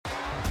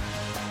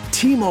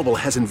T-Mobile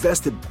has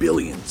invested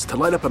billions to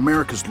light up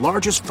America's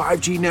largest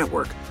 5G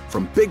network,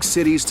 from big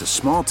cities to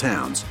small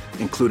towns,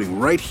 including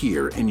right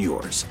here in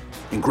yours.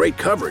 And great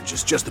coverage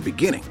is just the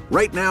beginning.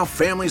 Right now,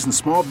 families and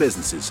small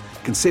businesses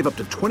can save up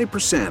to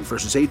 20%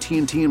 versus AT&T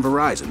and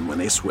Verizon when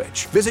they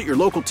switch. Visit your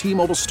local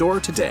T-Mobile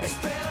store today.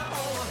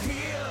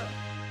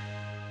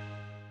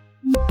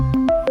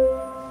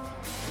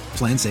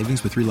 Plan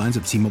savings with 3 lines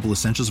of T-Mobile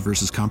Essentials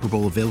versus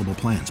comparable available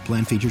plans.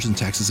 Plan features and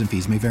taxes and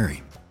fees may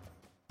vary.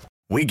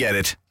 We get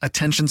it.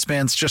 Attention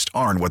spans just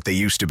aren't what they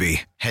used to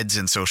be. Heads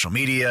in social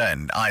media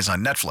and eyes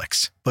on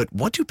Netflix. But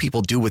what do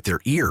people do with their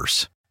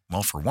ears?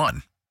 Well, for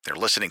one, they're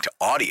listening to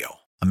audio.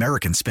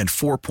 Americans spend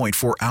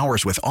 4.4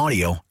 hours with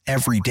audio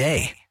every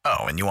day. Oh,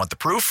 and you want the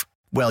proof?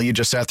 Well, you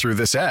just sat through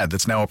this ad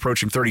that's now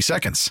approaching 30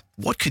 seconds.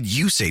 What could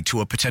you say to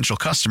a potential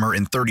customer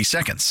in 30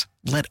 seconds?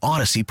 Let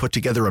Odyssey put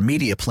together a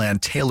media plan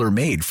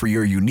tailor-made for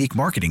your unique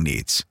marketing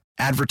needs.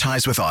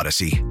 Advertise with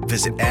Odyssey.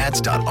 Visit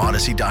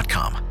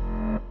ads.odyssey.com.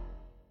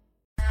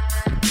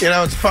 You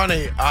know, it's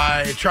funny.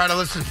 I try to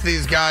listen to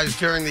these guys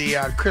during the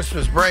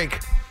Christmas break.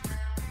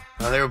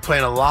 They were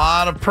playing a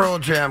lot of Pearl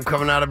Jam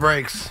coming out of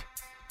breaks.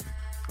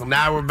 Well,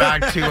 now we're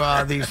back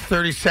to these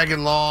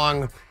 30-second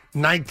long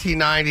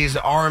 1990s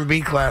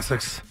R&B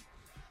classics.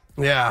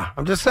 Yeah,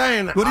 I'm just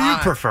saying. What do you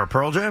prefer,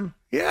 Pearl Jam?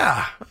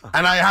 Yeah,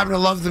 and I happen to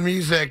love the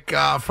music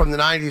from the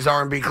 90s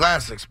R&B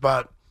classics,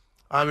 but,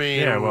 I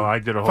mean... Yeah, well, I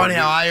did a whole... Funny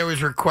how I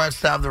always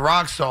request to have the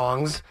rock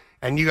songs,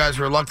 and you guys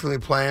reluctantly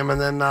play them,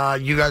 and then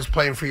you guys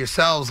playing for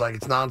yourselves like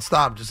it's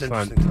nonstop. Just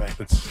interesting to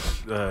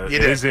me.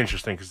 It is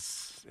interesting because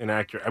it's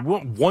inaccurate. I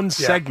want one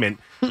segment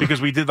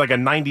because we did like a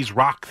 90s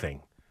rock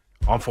thing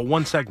for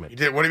one segment. You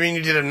did? What do you mean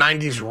you did a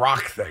 90s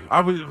rock thing?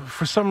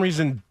 For some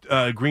reason,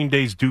 Green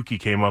Day's Dookie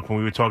came up and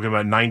we were talking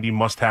about 90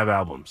 must-have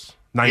albums.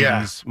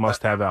 90s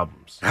must-have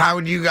albums. How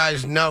would you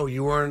guys know?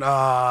 You weren't.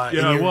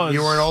 I was.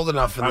 You weren't old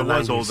enough in the 90s. I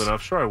was old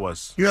enough. Sure, I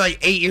was. You were like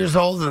 8 years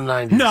old in the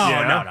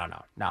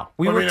 90s. No.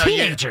 We were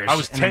teenagers. I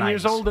was 10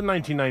 years old in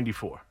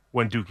 1994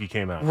 when Dookie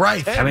came out.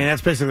 Right. I mean,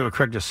 that's basically what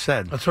Craig just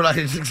said. That's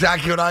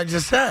exactly what I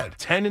just said.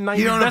 10 and 90.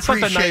 You don't that's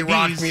appreciate not the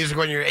 90s. rock music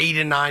when you're 8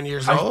 and 9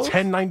 years old.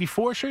 10,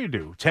 94. Sure you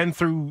do. 10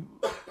 through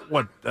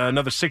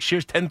another 6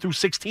 years. 10 through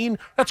 16.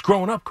 That's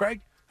growing up,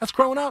 Craig. That's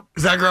growing up.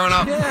 Is that growing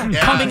up? Yeah.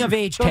 Coming of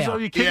age tale. Are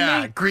you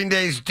kidding me? Green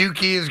Day's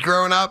Dookie is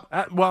growing up.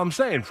 Well, I'm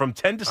saying from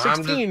 10 to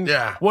 16,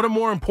 what are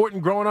more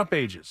important growing up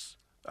ages?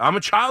 I'm a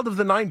child of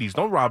the 90s.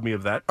 Don't rob me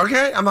of that.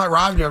 Okay, I'm not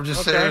robbing you. I'm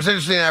just saying. It's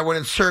interesting that when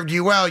it served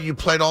you well, you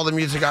played all the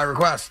music I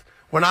request.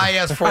 When I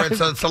asked for it,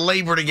 so it's a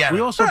labor to get it.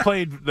 We also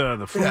played the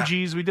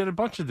Fugees. We did a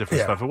bunch of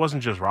different stuff. It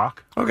wasn't just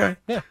rock. Okay.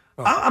 Yeah.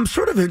 I'm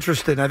sort of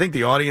interested, and I think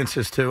the audience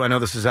is too. I know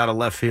this is out of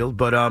left field,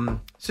 but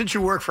since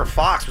you work for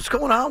Fox, what's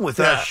going on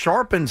with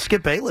Sharp and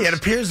Skip Bayless? Yeah, it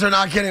appears they're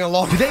not getting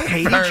along. Do they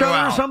hate each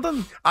other or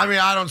something? I mean,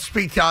 I don't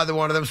speak to either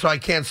one of them, so I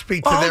can't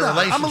speak to their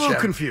relationship. I'm a little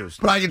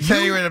confused. But I can tell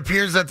you it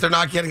appears that they're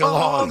not getting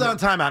along. Hold on,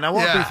 time out. Now,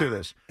 walk me through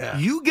this. Yeah.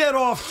 You get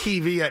off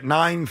TV at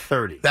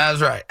 9:30. That's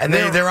right. And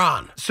they're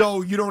on.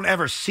 So you don't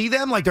ever see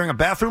them, like during a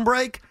bathroom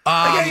break?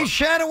 Like, hey,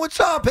 Shannon, what's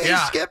up? Hey,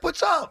 Skip,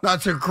 what's up?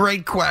 That's a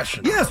great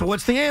question. Yeah, so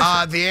what's the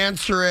answer? The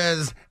answer is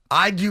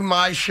I do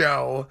my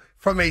show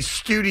from a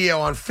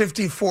studio on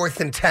 54th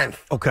and 10th.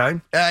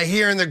 Okay.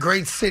 Here in the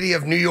great city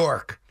of New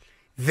York.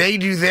 They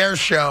do their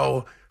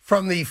show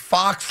from the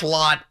Fox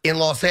lot in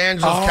Los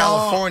Angeles,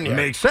 California.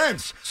 Makes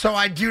sense. So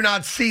I do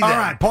not see them. All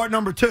right, part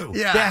number 2.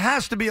 Yeah. There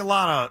has to be a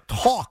lot of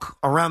talk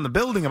around the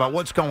building about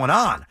what's going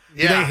on.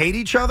 Do they hate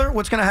each other?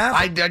 What's going to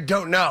happen? I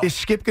don't know. Is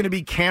Skip going to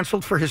be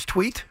canceled for his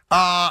tweet?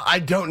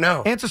 I don't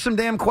know. Answer some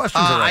damn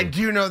questions already. I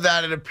do know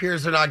that it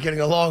appears they're not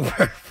getting along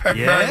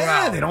very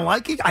well. They don't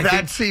like it.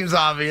 That seems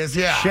obvious,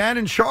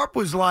 Shannon Sharp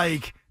was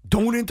like,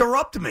 don't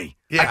interrupt me.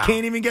 I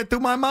can't even get through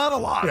my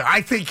monologue. Yeah,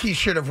 I think he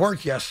should have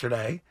worked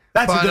yesterday.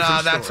 That's a different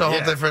story. That's a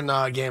whole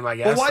different game, I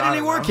guess. Well, why didn't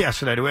he work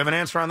yesterday? Do we have an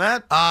answer on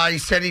that? He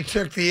said he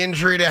took the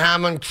injury to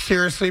Hamlin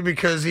seriously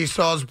because he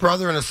saw his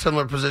brother in a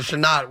similar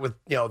position, not with,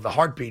 the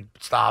heartbeat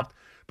stopped,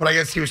 but I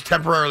guess he was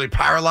temporarily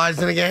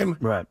paralyzed in a game.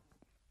 Right.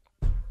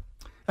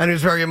 And he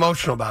was very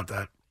emotional about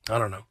that. I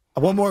don't know.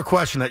 One more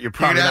question that you're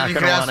probably not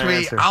going to want to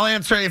answer. I'll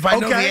answer it. If I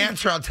know the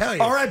answer, I'll tell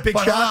you. All right, big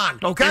shot.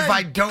 Hold on. Okay. If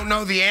I don't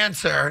know the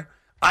answer,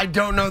 I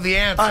don't know the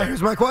answer. All right,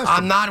 here's my question.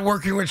 I'm not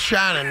working with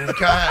Shannon.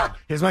 Go ahead.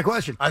 Here's my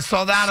question. I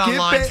saw that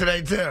online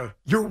today, too.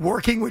 You're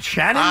working with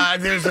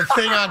Shannon? There's a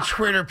thing on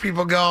Twitter,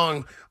 people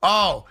going,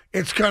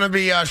 it's going to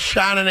be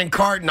Shannon and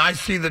Carton. I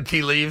see the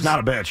tea leaves. Not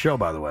a bad show,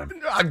 by the way.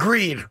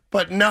 Agreed,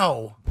 but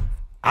no.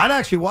 I'd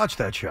actually watch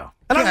that show.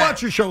 And I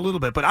watch your show a little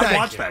bit, but I'd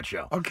watch that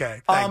show.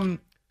 Okay.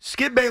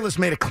 Skip Bayless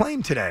made a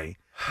claim today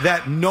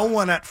that no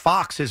one at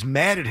Fox is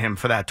mad at him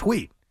for that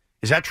tweet.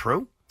 Is that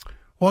true?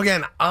 Well,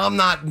 again, I'm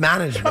not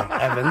management,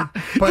 Evan.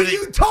 But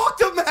you talk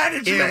to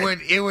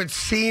management. It would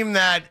seem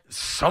that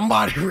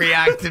somebody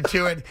reacted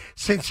to it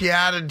since you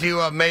had to do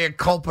a mea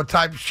culpa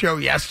type show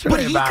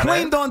yesterday. But he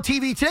claimed on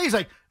TV today, he's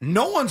like,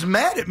 no one's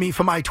mad at me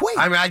for my tweet.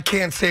 I mean, I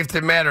can't say if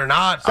they're mad or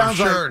not.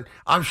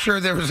 I'm sure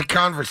there was a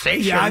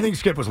conversation. Yeah, I think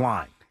Skip was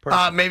lying.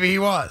 Maybe he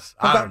was.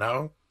 I don't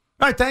know.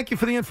 All right, thank you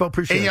for the info.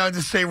 Appreciate And, it.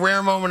 just a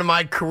rare moment in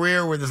my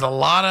career where there's a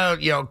lot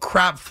of,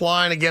 crap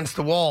flying against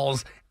the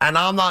walls, and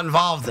I'm not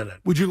involved in it.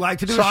 Would you like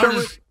to do So a show I'm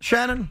with just-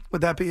 Shannon?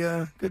 Would that be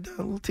a good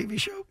little TV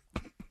show?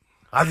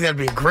 I think that'd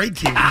be a great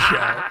TV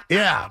show.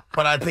 Yeah,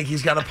 but I think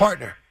he's got a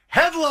partner.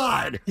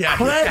 Headline. Yeah.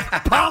 Craig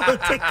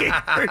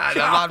politicking.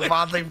 I'm not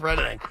bothering for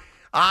anything.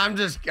 I'm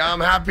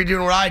happy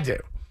doing what I do.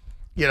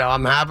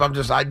 I'm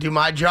happy. I do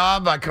my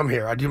job. I come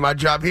here. I do my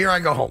job here. I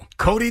go home.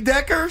 Cody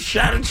Decker,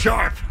 Shannon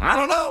Sharp. I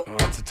don't know. Oh,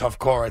 that's a tough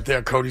call right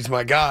there. Cody's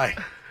my guy.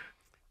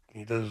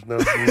 He doesn't know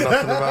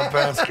nothing about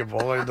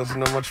basketball. He doesn't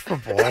know much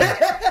football.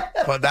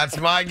 But that's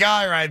my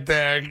guy right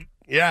there.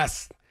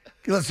 Yes.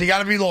 Listen, you got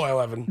to be loyal,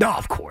 Evan. No,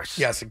 of course.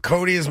 Yes, and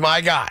Cody is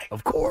my guy.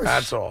 Of course.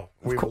 That's all.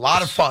 We have a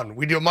lot of fun.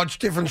 We do a much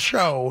different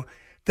show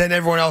than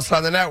everyone else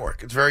on the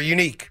network. It's very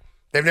unique.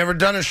 They've never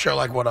done a show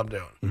like what I'm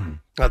doing. Mm-hmm.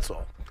 That's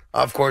all.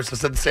 Of course, I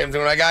said the same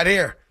thing when I got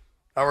here.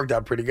 That worked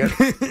out pretty good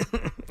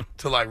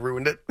until I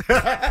ruined it.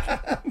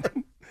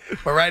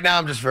 But right now,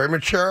 I'm just very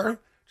mature,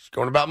 just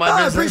going about my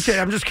business. I appreciate it.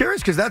 I'm just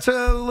curious because that's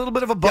a little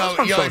bit of a buzz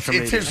on social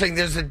media. It's interesting.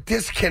 There's a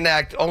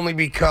disconnect only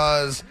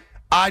because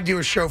I do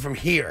a show from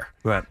here.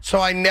 Right.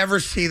 So I never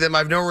see them. I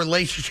have no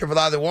relationship with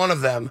either one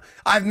of them.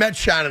 I've met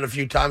Shannon a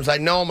few times. I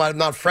know him. I'm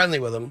not friendly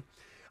with him.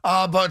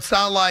 But it's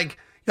not like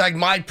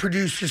my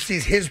producer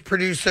sees his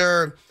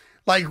producer.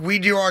 Like, we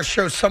do our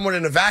show somewhat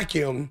in a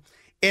vacuum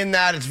in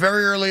that it's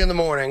very early in the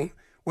morning.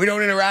 We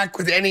don't interact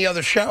with any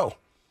other show.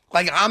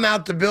 Like, I'm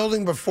out the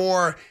building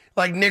before,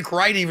 Nick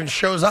Wright even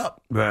shows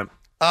up. Right.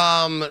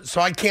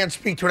 So I can't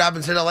speak to what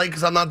happens in L.A.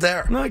 because I'm not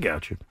there. No, I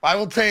got you. I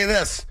will tell you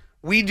this.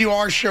 We do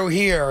our show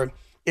here.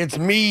 It's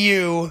me,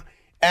 you,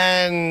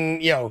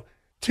 and,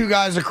 two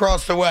guys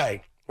across the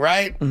way,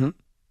 right? Mm-hmm.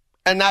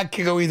 And that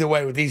could go either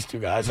way with these two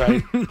guys,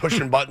 right?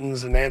 Pushing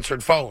buttons and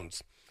answering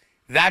phones.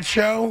 That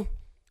show,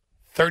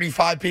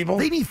 35 people.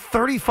 They need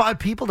 35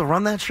 people to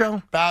run that show?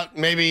 About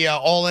maybe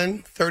all in,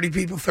 30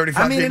 people,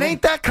 35 people. It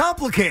ain't that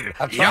complicated.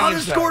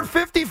 Giannis scored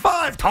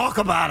 55. Talk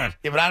about it.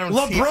 Yeah, but I don't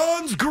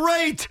LeBron's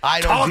great. I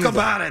don't Talk do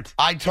about that. it.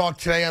 I talked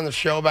today on the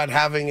show about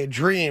having a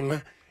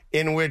dream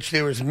in which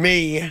there was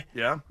me.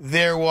 Yeah.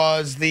 There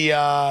was the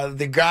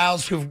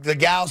gals who've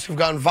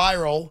gone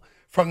viral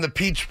from the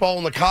Peach Bowl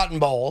and the Cotton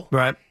Bowl.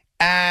 Right.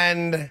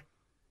 And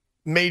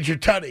Major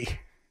Tuddy.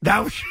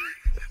 That was...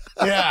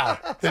 Yeah,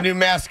 the new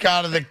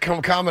mascot of the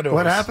Commodores.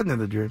 What happened in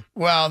the dream?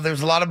 Well,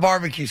 there's a lot of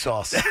barbecue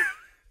sauce.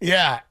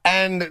 Yeah,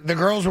 and the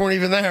girls weren't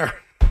even there.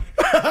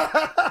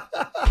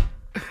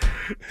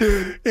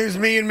 Dude, it was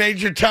me and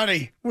Major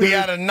Tuddy. We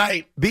had a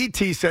night.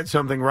 BT said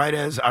something right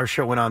as our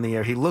show went on the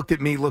air. He looked at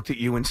me, looked at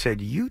you, and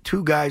said, you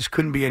two guys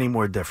couldn't be any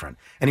more different.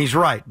 And he's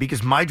right,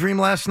 because my dream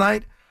last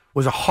night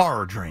was a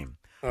horror dream.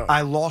 Oh.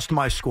 I lost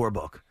my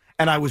scorebook,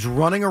 and I was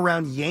running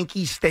around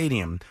Yankee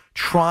Stadium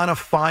trying to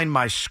find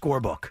my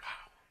scorebook.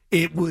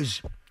 I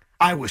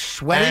was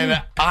sweating.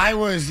 And I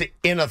was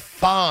in a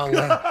thong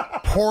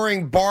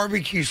pouring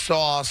barbecue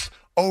sauce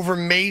over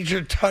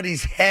Major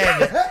Tuddy's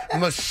head,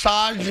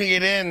 massaging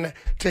it in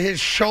to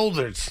his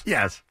shoulders.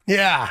 Yes.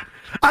 Yeah.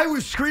 I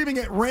was screaming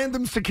at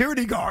random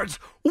security guards,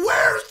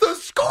 where's the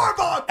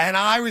scorebook? And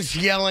I was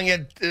yelling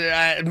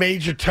at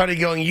Major Tuddy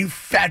going, you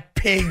fat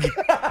pig.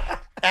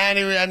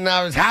 And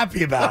I was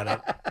happy about it.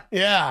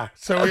 Yeah.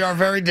 So we are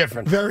very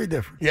different. Very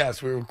different.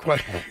 Yes, we were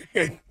quite...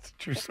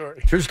 True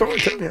story. True story,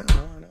 too. Yeah.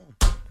 I know.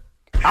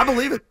 I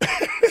believe it.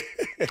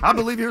 I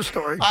believe your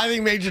story. I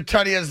think Major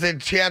Tuddy has the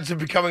chance of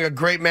becoming a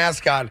great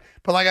mascot.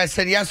 But like I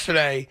said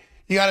yesterday,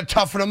 you got to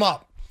toughen him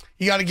up.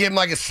 You got to give him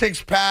a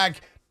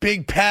six-pack,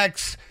 big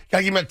pecs. You got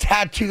to give him a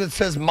tattoo that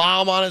says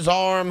mom on his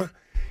arm.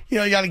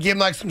 You got to give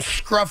him some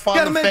scruff on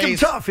the face. Got to make him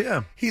tough,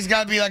 yeah. He's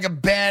got to be like a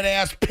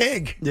badass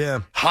pig.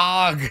 Yeah.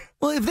 Hog.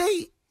 Well,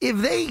 if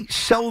they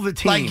sell the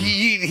team.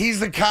 He's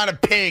the kind of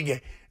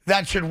pig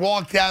that should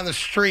walk down the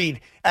street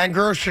and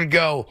girls should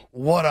go,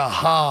 what a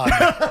hog.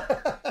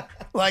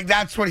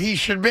 That's what he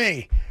should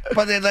be.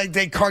 But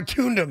they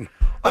cartooned him.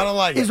 I don't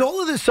like it. Is all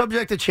of this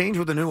subject to change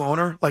with a new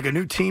owner? Like a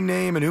new team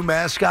name, a new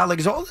mascot?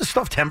 Is all this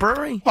stuff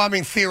temporary? Well,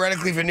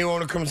 theoretically, if a new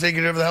owner comes, he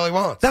can do whatever the hell he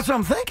wants. That's what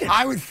I'm thinking.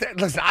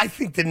 Listen, I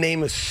think the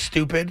name is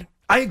stupid.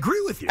 I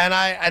agree with you. And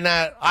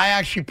I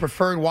actually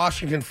preferred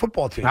Washington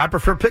football team. I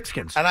prefer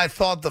Pigskins. And I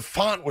thought the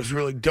font was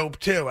really dope,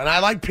 too. And I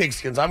like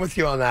Pigskins. I'm with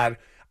you on that.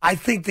 I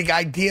think the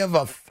idea of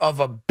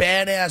a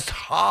badass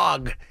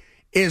hog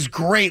is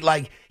great.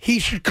 He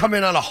should come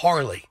in on a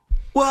Harley.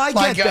 Well, I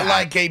get that.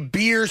 Like a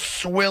beer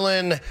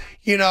swilling,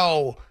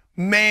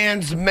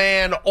 man's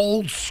man,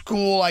 old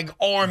school,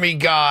 army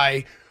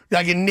guy,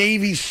 like a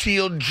Navy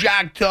SEAL,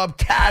 jacked up,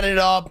 tatted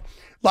up.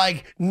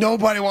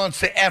 Nobody wants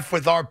to F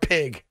with our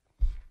pig.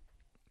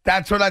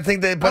 That's what I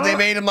think. They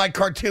made him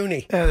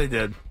cartoony. Yeah, they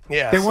did.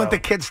 Yeah, they want the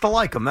kids to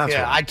like them. That's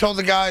yeah. Right. I told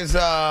the guys. Did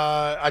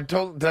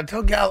I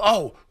tell Gal?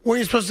 Oh, were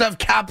you supposed to have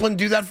Kaplan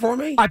do that for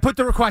me? I put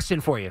the request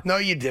in for you. No,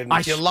 you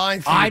didn't. You're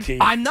lying through your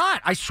teeth. I'm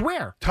not. I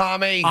swear.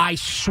 Tommy. I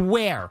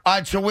swear. All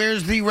right, so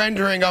where's the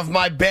rendering of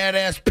my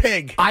badass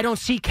pig? I don't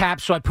see Cap,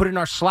 so I put it in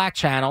our Slack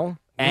channel.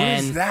 What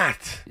is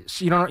that?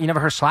 You never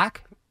heard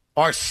Slack?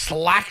 Our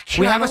Slack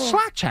channel? We have a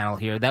Slack channel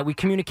here that we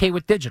communicate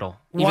with digital.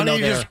 Why don't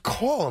you just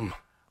call him?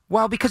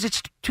 Well, because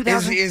it's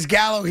 2000. Is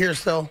Gallo here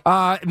still?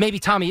 Maybe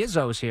Tommy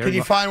Izzo's here. Can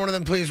you find one of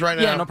them, please, right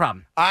now? Yeah, no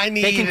problem.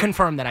 They can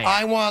confirm that I am.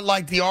 I want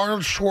like the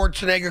Arnold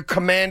Schwarzenegger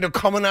commando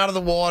coming out of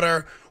the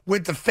water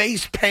with the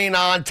face paint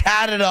on,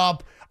 tatted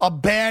up, a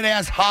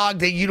badass hog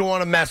that you don't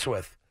want to mess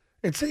with.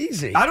 It's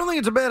easy. I don't think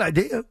it's a bad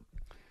idea.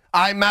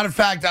 Matter of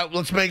fact,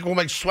 we'll make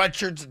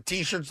sweatshirts and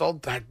T-shirts, the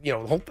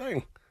whole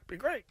thing. Be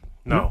great.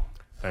 No,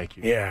 thank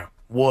you. Yeah.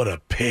 What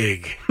a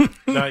pig.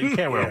 No, you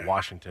can't wear a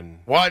Washington.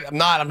 What? I'm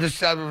not.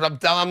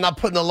 I'm not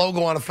putting the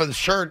logo on it for the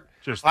shirt.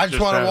 I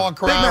just want to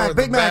walk around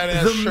Big Mac, with a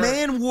badass the shirt.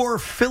 man wore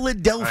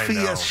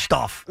Philadelphia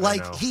stuff.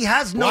 Like, he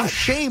has no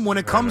shame when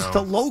it comes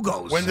to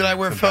logos. When did I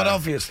wear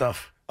Philadelphia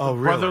stuff? Oh,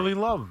 really? Brotherly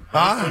love.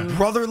 Huh?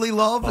 Brotherly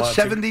love, the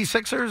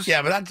 76ers?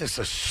 Yeah, but that's just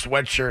a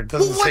sweatshirt. It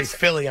doesn't say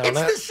Philly on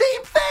that. It's the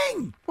same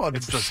thing. Well,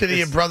 it's the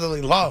city of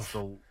brotherly love.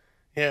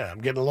 Yeah,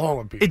 I'm getting along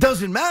with people. It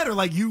doesn't matter.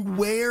 Like, you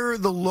wear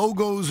the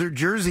logos or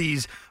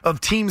jerseys of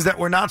teams that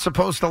we're not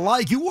supposed to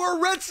like. You wore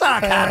a Red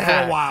Sox hat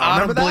for a while. I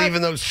don't Remember believe that?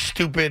 in those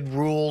stupid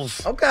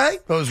rules. Okay.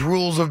 Those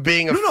rules of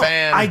being a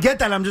fan. I get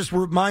that. I'm just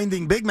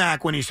reminding Big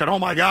Mac when he said, oh,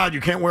 my God, you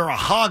can't wear a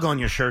hog on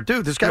your shirt.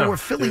 Dude, this guy wore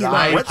Philly.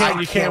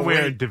 You can't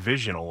wear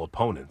divisional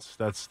opponents.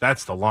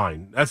 That's the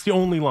line. That's the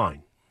only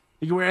line.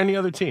 You can wear any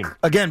other team.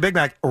 Again, Big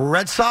Mac,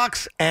 Red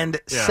Sox and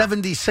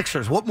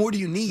 76ers. What more do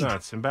you need? No,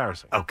 it's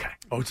embarrassing. Okay.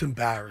 Oh, it's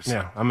embarrassing.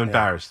 Yeah, I'm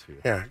embarrassed for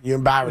you. Yeah, you're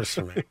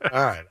embarrassing me.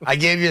 All right. I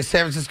gave you a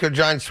San Francisco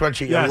Giants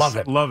sweatshirt. You Yes, love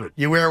it. love it.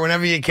 You wear it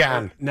whenever you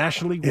can.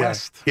 National League Yeah.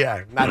 West.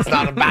 Yeah, that's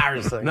not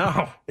embarrassing.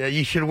 No. Yeah,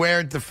 you should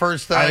wear it the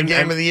first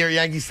game of the year,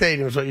 Yankee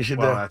Stadium is what you should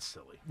Well, do. that's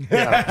silly.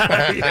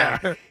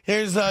 Yeah.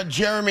 Here's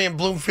Jeremy in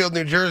Bloomfield,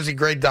 New Jersey.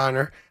 Great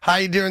diner. How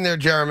you doing there,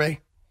 Jeremy?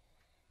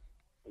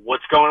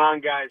 What's going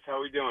on, guys? How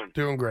are we doing?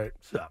 Doing great.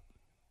 What's up?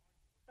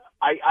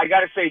 I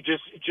got to say,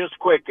 just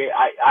quick,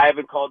 I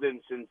haven't called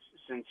in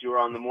since you were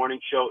on the morning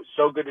show.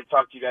 So good to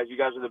talk to you guys. You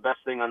guys are the best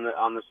thing on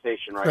the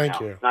station right Thank now.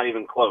 you. It's not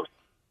even close.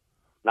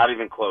 Not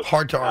even close.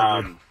 Hard to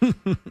argue.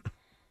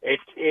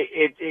 It's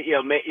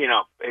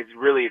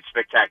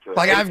spectacular.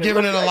 Like, I've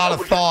given it a lot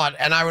of thought,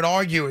 and I would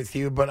argue with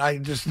you, but I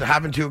just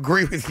happen to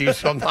agree with you,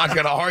 so I'm not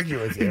going to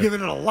argue with you. You're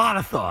giving it a lot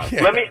of thought.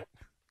 Let me.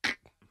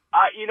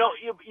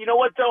 You know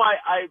what though?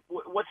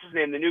 What's his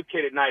name? The new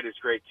kid at night is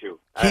great too.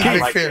 Keith I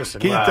like him.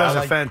 McPherson. Keith does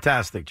a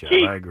fantastic job.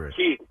 Keith, I agree.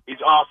 Keith,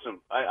 he's awesome.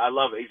 I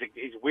love it.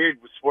 He's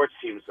weird with sports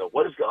teams though.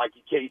 What is like?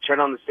 You turn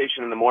on the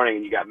station in the morning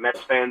and you got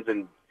Mets fans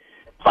and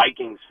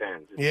Vikings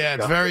fans.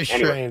 It's very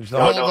strange. The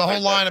whole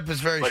lineup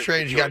is very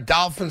strange. You got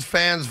Dolphins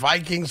fans,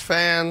 Vikings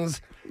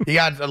fans. You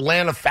got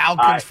Atlanta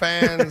Falcons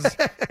fans.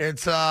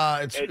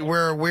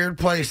 We're a weird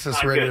place.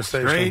 This radio good.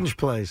 station. Strange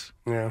place.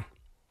 Yeah.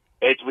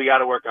 We got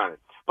to work on it.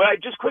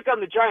 But just quick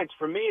on the Giants.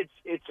 For me,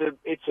 it's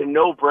a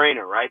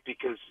no-brainer, right?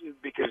 Because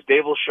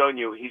Daboll's shown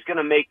you he's going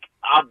to make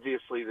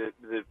obviously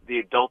the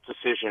adult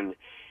decision.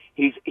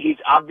 He's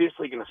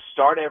obviously going to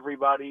start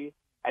everybody,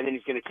 and then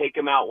he's going to take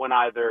them out when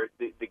either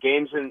the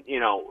game's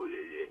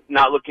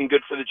not looking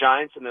good for the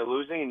Giants and they're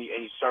losing, and you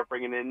start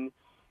bringing in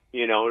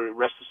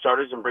rest of the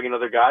starters and bringing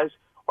other guys,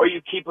 or you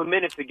keep them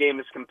in if the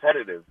game is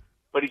competitive.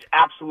 But he's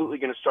absolutely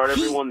going to start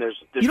everyone. There's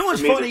you know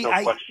what's funny? No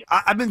question.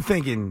 I've been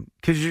thinking,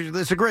 because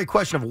it's a great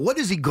question of what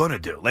is he going to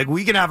do? Like,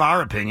 we can have our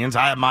opinions.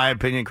 I have my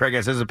opinion. Craig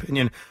has his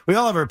opinion. We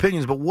all have our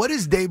opinions. But what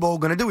is Daboll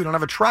going to do? We don't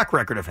have a track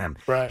record of him.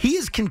 Right. He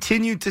has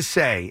continued to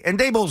say, and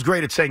Daboll's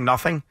great at saying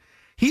nothing.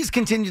 He's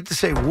continued to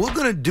say, we're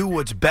going to do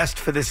what's best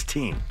for this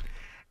team.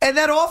 And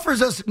that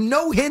offers us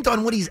no hint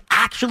on what he's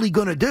actually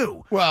going to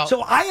do. Well,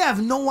 so I have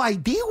no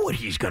idea what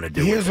he's going to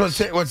do. Here's what's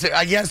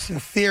I guess in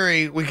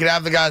theory we could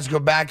have the guys go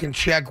back and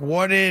check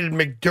what did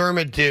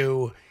McDermott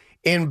do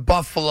in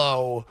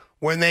Buffalo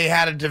when they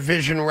had a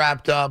division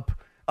wrapped up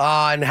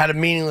and had a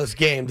meaningless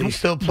game. Did he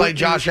still play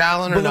Josh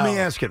Allen or but no? Let me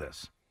ask you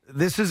this.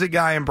 This is a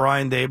guy in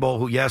Brian Daboll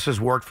who, yes, has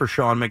worked for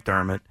Sean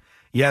McDermott.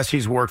 Yes,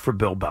 he's worked for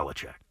Bill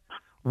Belichick.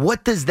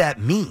 What does that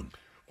mean?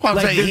 Well, I'm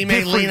Like, saying he may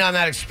different- lean on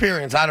that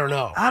experience. I don't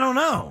know. I don't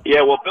know.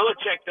 Yeah, well,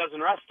 Belichick doesn't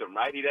rest him,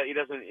 right? He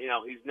doesn't.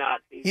 He's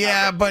not.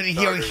 Yeah, but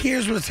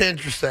here's what's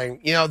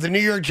interesting. The New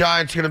York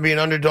Giants are going to be an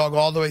underdog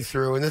all the way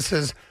through, and this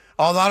is.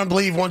 Although I don't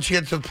believe once you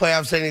get to the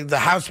playoffs, the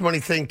house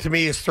money thing to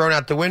me is thrown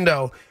out the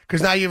window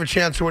because now you have a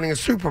chance of winning a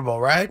Super Bowl,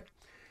 right?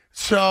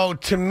 So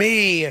to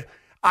me,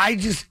 I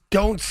just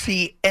don't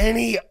see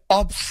any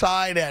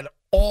upside at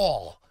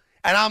all,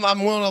 and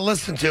I'm willing to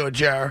listen to it,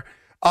 Jer.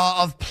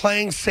 Of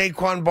playing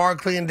Saquon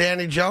Barkley and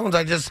Danny Jones.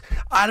 I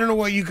don't know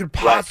what you could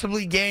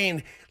possibly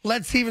gain.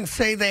 Let's even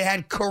say they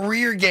had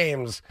career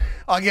games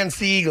against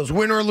the Eagles.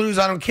 Win or lose,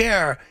 I don't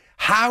care.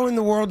 How in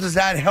the world does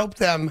that help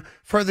them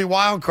for the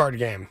wild card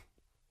game?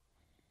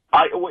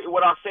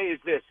 What I'll say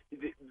is this.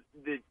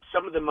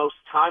 Some of the most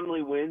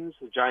timely wins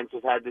the Giants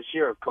have had this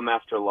year have come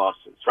after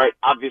losses, right?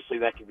 Obviously,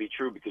 that could be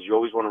true because you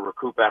always want to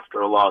recoup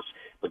after a loss.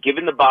 But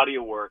given the body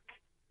of work,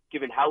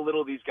 given how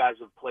little these guys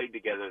have played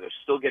together, they're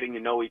still getting to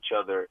know each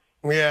other.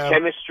 Yeah.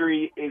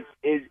 Chemistry is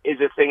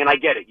a thing, and I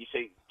get it. You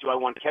say, do I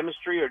want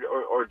chemistry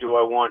or do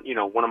I want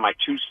one of my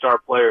 2-star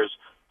players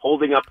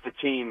holding up the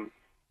team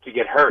to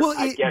get hurt. Well,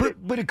 I get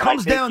it. But it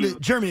comes down to,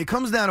 Jeremy, it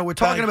comes down to we're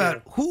talking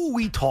about who are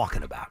we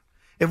talking about?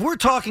 If we're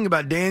talking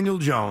about Daniel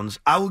Jones,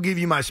 I will give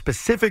you my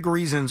specific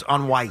reasons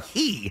on why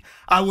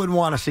I would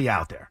want to see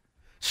out there.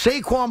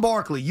 Saquon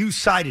Barkley, you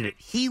cited it.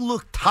 He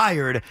looked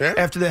tired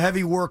after the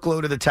heavy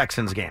workload of the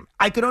Texans game.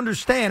 I could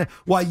understand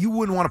why you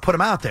wouldn't want to put him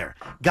out there.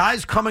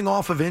 Guys coming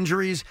off of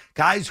injuries,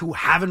 guys who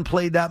haven't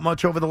played that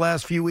much over the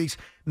last few weeks,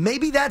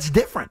 maybe that's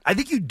different. I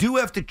think you do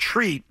have to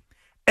treat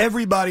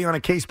everybody on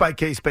a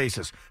case-by-case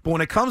basis. But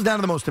when it comes down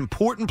to the most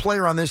important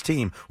player on this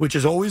team, which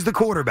is always the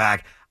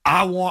quarterback,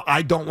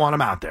 I don't want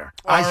him out there.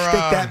 I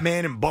stick that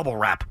man in bubble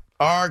wrap.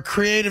 Our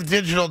creative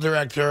digital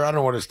director, I don't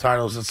know what his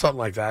title is, it's something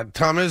like that.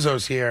 Tom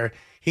Izzo's here.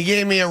 He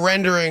gave me a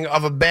rendering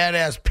of a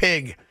badass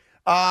pig.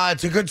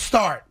 It's a good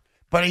start,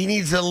 but he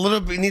needs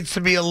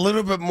to be a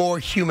little bit more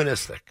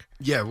humanistic.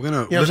 Yeah, we're gonna. You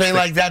know what I'm saying?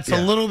 Like that's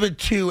a little bit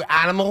too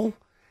animal.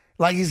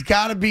 Like he's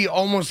got to be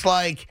almost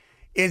like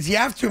you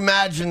have to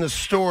imagine the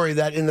story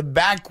that in the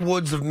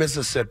backwoods of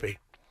Mississippi,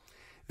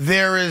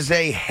 there is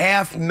a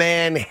half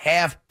man,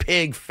 half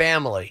pig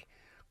family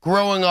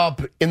growing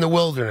up in the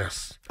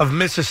wilderness of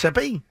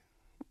Mississippi.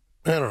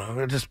 I don't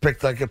know. I just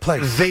picked like a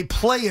place. They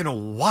play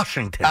in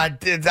Washington. I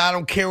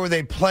don't care where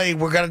they play.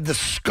 We're going to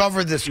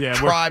discover this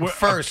tribe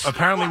first.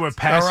 Apparently, we're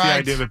past the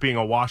idea of it being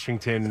a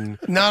Washington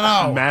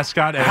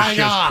mascot, and it's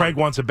just Craig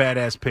wants a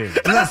badass pig.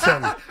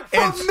 Listen,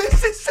 from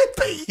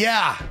Mississippi.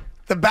 Yeah,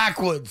 the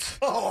backwoods.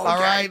 Oh, okay. All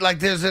right, like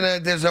there's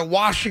a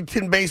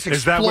Washington-based explorer.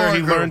 Is that where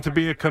he learned to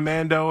be a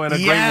commando and a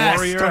great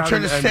warrior don't try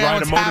to and say ride a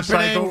what's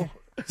motorcycle happening.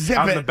 Zip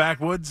out it. in the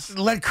backwoods?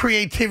 Let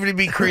creativity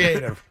be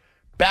creative.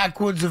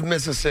 Backwoods of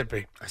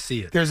Mississippi. I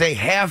see it. There's a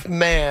half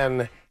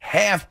man,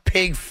 half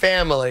pig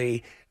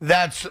family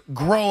that's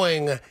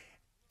growing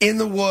in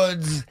the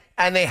woods,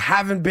 and they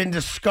haven't been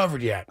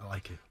discovered yet. I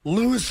like it.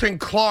 Lewis and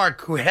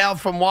Clark, who hail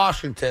from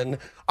Washington,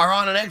 are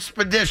on an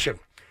expedition.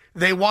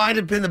 They wind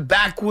up in the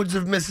backwoods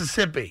of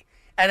Mississippi.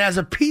 And as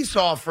a peace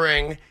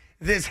offering,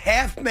 this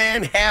half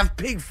man, half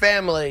pig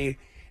family,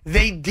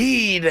 they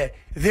deed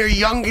their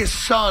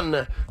youngest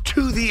son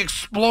to the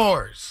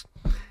explorers.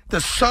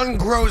 The son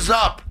grows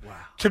up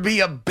to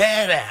be a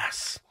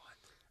badass.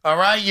 All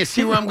right? You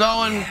see where I'm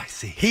going? Yeah, I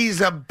see.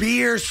 He's a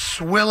beer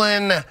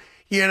swilling,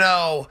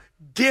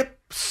 dip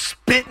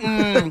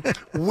spitting,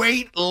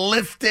 weight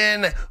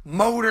lifting,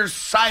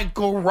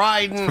 motorcycle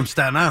riding. From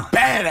Staten Island.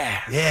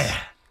 Badass. Yeah.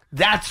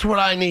 That's what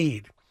I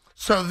need.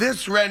 So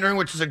this rendering,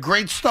 which is a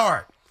great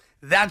start,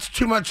 that's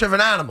too much of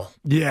an animal.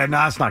 Yeah,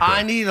 no, it's not good.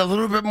 I need a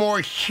little bit more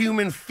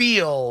human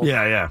feel.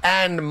 Yeah.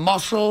 And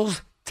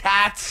muscles,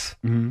 tats,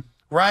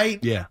 right?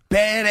 Yeah.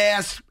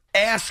 Badass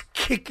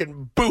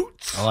ass-kicking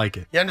boots. I like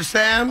it. You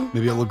understand?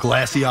 Maybe a little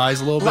glassy eyes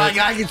a little bit. Like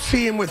I could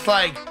see him with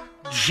like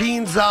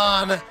jeans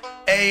on,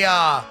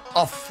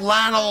 a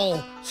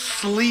flannel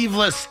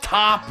sleeveless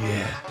top.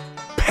 Yeah.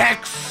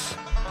 Pecs,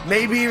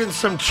 maybe even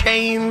some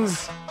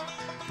chains.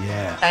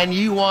 Yeah. And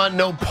you want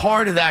no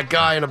part of that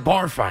guy in a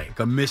bar fight. Like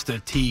a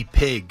Mr. T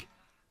pig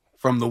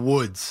from the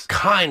woods.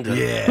 Kind of.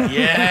 Yeah.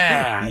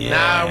 Yeah.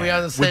 Now are we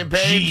on the same With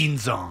page?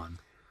 jeans on.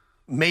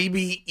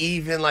 Maybe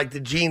even like the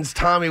jeans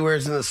Tommy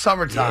wears in the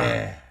summertime.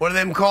 Yeah. What are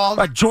them called?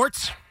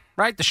 Jorts,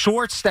 right? The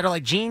shorts that are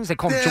like jeans, they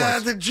call them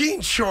jorts. The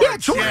jean shorts. Yeah,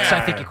 jorts,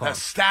 I think you call the them.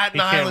 Staten He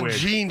can't Island wear-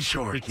 jean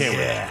shorts. He can't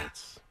wear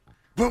shorts.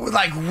 But with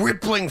like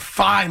rippling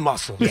thigh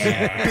muscles.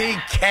 Yeah. Big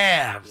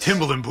calves.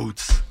 Timberland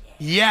boots.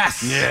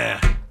 Yes.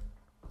 Yeah.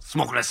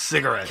 Smoking a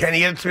cigarette. Can you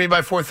get it to me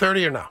by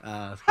 4:30 or no?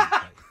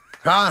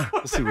 Huh?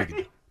 We'll see what we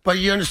can do. But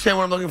you understand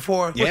what I'm looking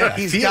for? Yeah,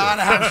 He's I feel got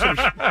to it.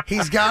 have some.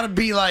 He's got to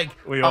be like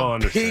We all a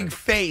understand. pig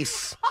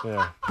face,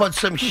 Yeah. but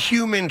some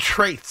human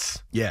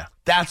traits. Yeah.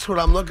 That's what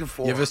I'm looking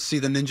for. You ever see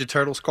the Ninja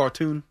Turtles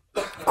cartoon?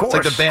 Of course,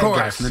 It's like the bad of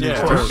guy course. from the Ninja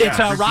Yeah. Turtles. It's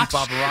Ricky Rock,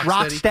 Bobby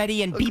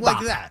Rocksteady and Bebop.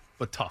 Like that,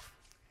 but tough.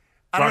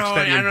 I don't know.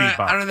 Rocksteady and Bebop.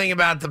 I don't think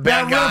about the That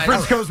bad guys.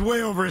 reference goes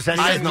way over his head.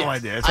 He has no yes.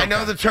 idea. It's I okay.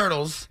 know the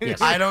turtles.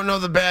 Yes. I don't know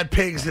the bad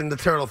pigs in the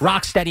turtle thing.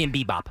 Rocksteady and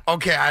Bebop.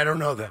 Okay, I don't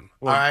know them.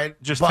 Well, all right,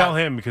 Just But tell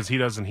him because he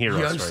doesn't hear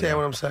You us understand right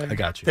what now. I'm saying? I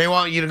got you. They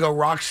want you to go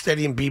rock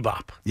steady and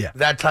bebop. Yeah.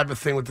 That type of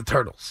thing with the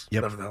turtles.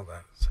 Yep. Whatever the hell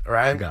that is. All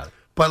right? I got it.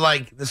 But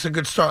like this is a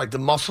good start. Like the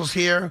muscles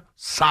here,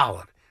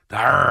 solid.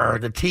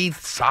 The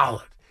teeth,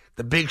 solid.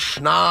 The big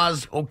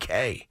schnoz,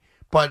 okay.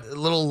 But a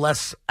little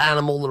less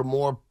animal, a little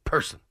more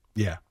person.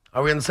 Yeah.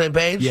 Are we on the same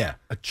page? Yeah.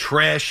 A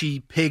trashy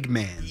pig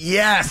man.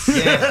 Yes.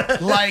 Yeah.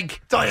 Like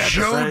all you have to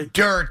Joe say.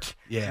 Dirt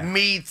Yeah.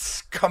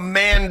 meets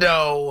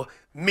Commando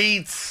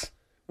meets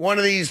one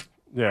of these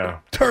Yeah.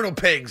 turtle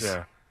pigs.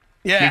 Yeah.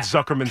 Yeah. Meet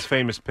Zuckerman's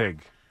famous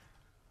pig.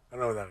 I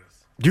know what that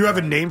is. Do you have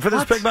a name for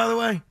this pig, by the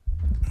way?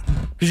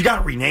 Because you got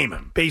to rename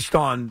him based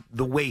on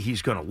the way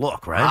he's going to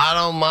look, right? I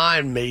don't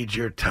mind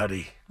Major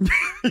Tuddy.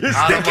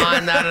 I don't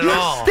mind that at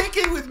all. You're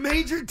sticking with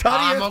Major Tuddy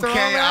I'm after all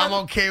okay. that? I'm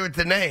okay with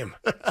the name.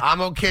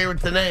 I'm okay with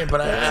the name,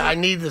 but I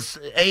need this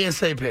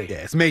ASAP. Yeah,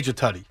 it's Major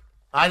Tuddy.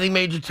 I think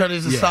Major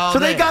Tuddy's a Yeah. solid So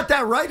they name. got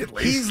that right at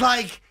least.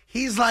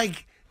 He's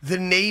like the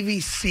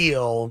Navy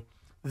SEAL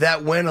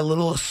that went a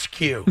little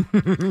askew,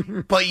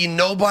 but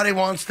nobody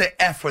wants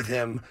to F with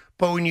him.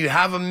 But when you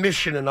have a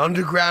mission, an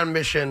underground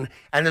mission,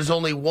 and there's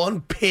only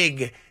one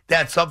pig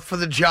that's up for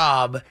the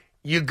job,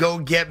 you go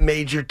get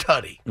Major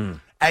Tuddy.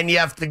 And you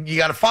got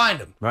to find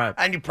him. Right.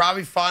 And you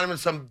probably find him in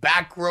some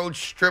back road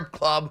strip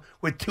club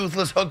with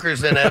toothless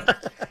hookers in it,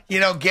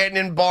 getting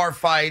in bar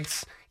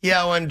fights,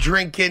 and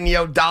drinking,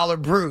 dollar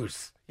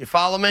brews. You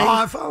follow me? Oh,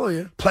 I follow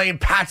you. Playing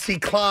Patsy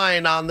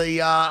Cline on the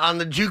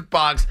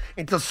jukebox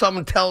until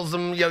someone tells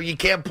them, you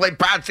can't play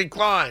Patsy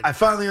Cline. I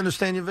finally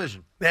understand your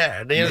vision.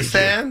 Yeah, do you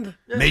understand?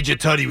 Major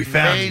Tuddy, we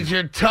found you.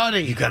 Major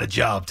Tuddy. You got a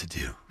job to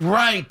do.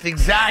 Right,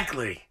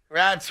 exactly.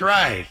 That's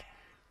right.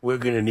 We're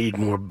going to need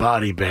more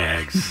body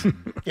bags.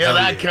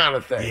 That kind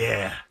of thing.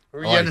 Yeah.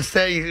 You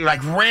understand?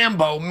 Like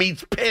Rambo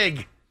meets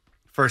Pig.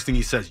 First thing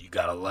he says, you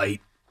got a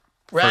light.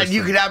 Right,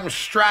 you could have them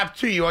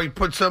strapped to you, or you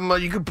put some.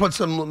 You could put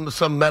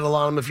some metal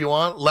on them if you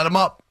want. Let them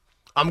up.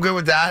 I'm good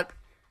with that.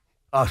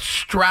 A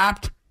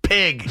strapped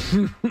pig.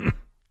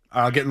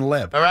 I'll get in the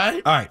lab. All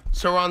right. All right.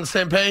 So we're on the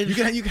same page. You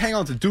can hang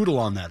on to doodle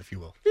on that if you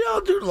will. Yeah,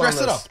 I'll doodle. Dress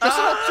on it this. up. Dress it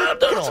up. I'll Get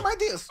doodle. some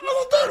ideas.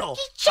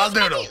 I'll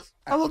doodle.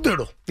 I will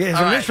doodle. Yeah, his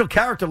All right. initial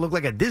character looked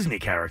like a Disney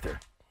character.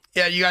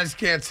 Yeah, you guys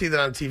can't see that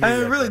on TV. And it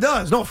yet, really but-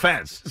 does. No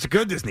offense. It's a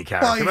good Disney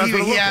character. Well, That's what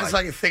it he looked has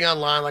like a thing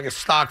online, like a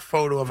stock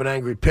photo of an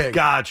angry pig.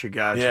 Gotcha.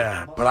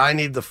 Yeah, but I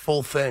need the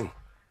full thing.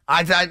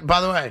 By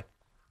the way,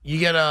 you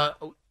get a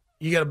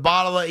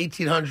bottle of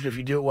 1800 if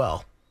you do it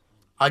well.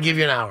 I'll give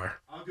you an hour.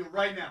 I'll do it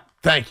right now.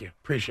 Thank you.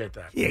 Appreciate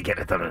that. Yeah, get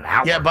it done in an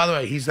hour. Yeah, by the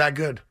way, he's that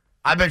good.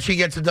 I bet she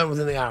gets it done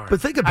within the hour. But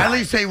think about at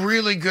least a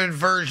really good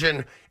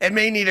version. It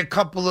may need a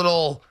couple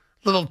little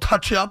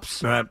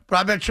touch-ups. Right. But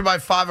I bet you by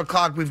 5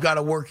 o'clock we've got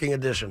a working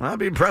edition. That'd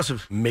be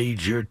impressive.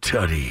 Major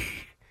Tuddy.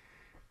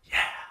 Yeah.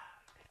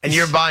 And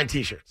you're buying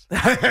T-shirts.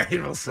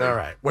 We'll see. All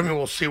right. Women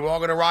will see. We're all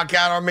going to rock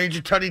out our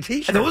Major Tuddy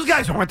T-shirts. And those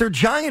guys aren't. They're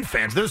Giant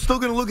fans. They're still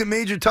going to look at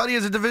Major Tuddy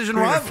as a division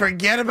Dude, rival.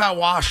 forget about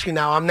Washington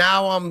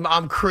now.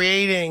 I'm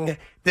creating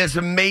this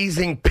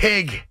amazing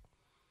pig.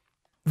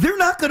 They're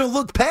not going to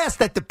look past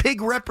that the pig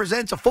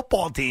represents a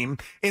football team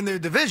in their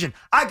division.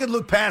 I could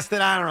look past it.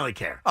 I don't really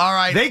care. All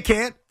right. They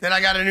can't. Then I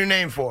got a new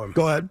name for him.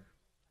 Go ahead.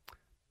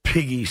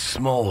 Piggy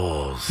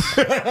Smalls.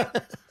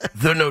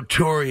 The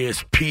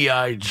notorious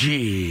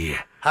P.I.G.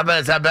 How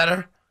about, is that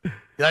better? You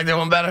like that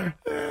one better?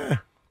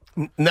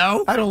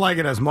 No? I don't like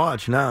it as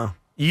much, no.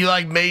 You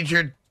like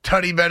Major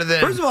Tuddy better than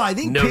First of all, I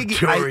think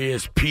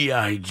Notorious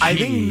P.I.G. I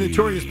think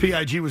Notorious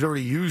P.I.G. was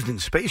already used in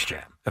Space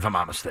Jam, if I'm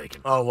not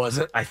mistaken. Oh, was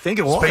it? I think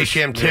it was. Space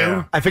Jam 2?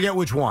 Yeah. I forget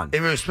which one.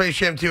 If it was Space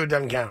Jam 2, it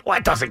doesn't count. Well,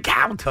 it doesn't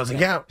count. Doesn't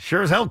count.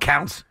 Sure as hell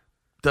counts.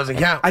 Doesn't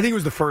count. I think it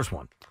was the first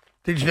one.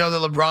 Did you know that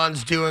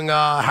LeBron's doing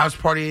House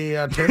Party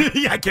 2?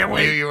 Yeah, I can't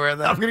wait. You were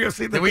there? I'm going to go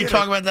see the Did we theater.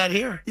 talk about that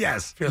here?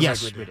 Yes. Feels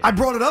Yes. like we did. I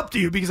brought it up to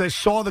you because I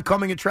saw the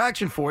coming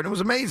attraction for it. It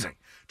was amazing.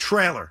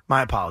 Trailer.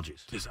 My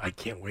apologies. I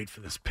can't wait for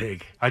this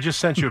pig. I just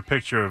sent you a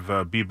picture of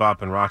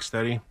Bebop and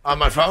Rocksteady. On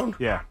my phone?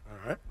 Yeah. All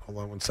right. Hold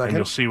on one And second.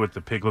 you'll see what the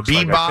pig looks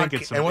like. I Bebop.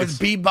 think it's And what's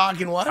Bebop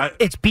and what?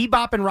 It's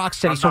Bebop and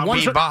Rocksteady. So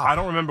one's a, Bebop. I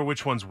don't remember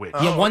which one's which.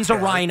 one's a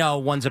okay. rhino,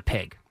 one's a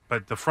pig.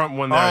 But the front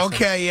one there. Oh,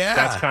 okay, yeah.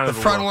 That's kind of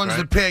the front look, one's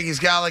right? the pig.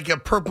 He's got like a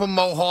purple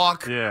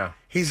mohawk. Yeah.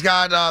 He's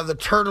got the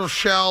turtle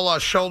shell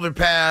shoulder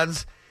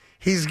pads.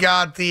 He's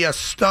got the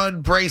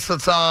stud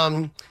bracelets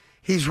on.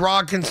 He's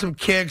rocking some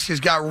kicks.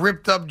 He's got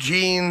ripped up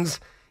jeans.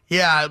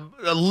 Yeah,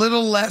 a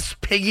little less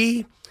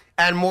piggy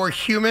and more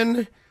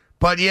human.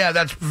 But yeah,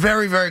 that's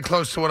very, very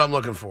close to what I'm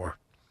looking for.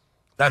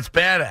 That's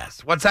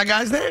badass. What's that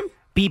guy's name?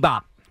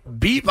 Bebop.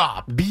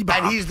 Bebop.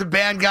 And he's the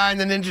bad guy in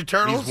the Ninja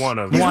Turtles? He's one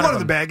of He's them. one of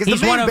the bad guys. He's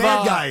The main one of,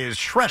 bad guy is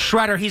Shredder.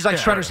 Shredder. He's like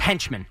Shredder's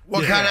henchman.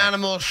 What kind of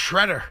animal is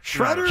Shredder?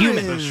 Shredder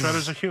Human. The is...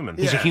 Shredder's a human.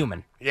 He's a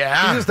human.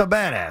 Yeah. He's just a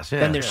badass.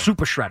 Yeah. Then there's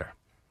Super Shredder.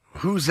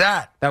 Who's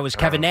that? That was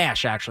Kevin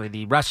Nash, actually.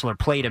 The wrestler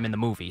played him in the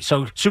movie.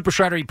 So Super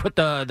Shredder, he put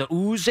the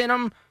ooze in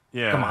him.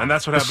 Yeah, Come on. and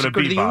that's what The happened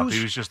to secret of the Bebop. ooze?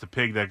 He was just a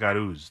pig that got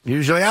oozed.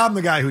 Usually I'm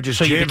the guy who just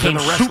So you jams in became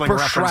the wrestling Super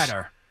reference.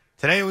 Shredder.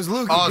 Today it was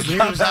Luke. Oh, so Good he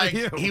job was out like of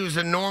you. he was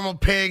a normal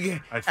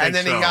pig, I think and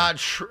then he so.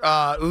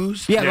 got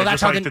oozed. Yeah, well, that's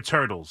just how like the the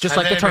turtles. Just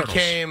and like the then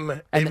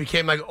turtles. it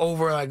became like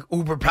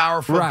uber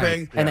powerful Right.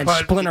 pig. And then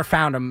But- Splinter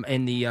found him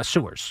in the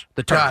sewers.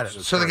 The Got turtles.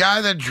 it. So the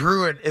guy that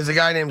drew it is a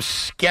guy named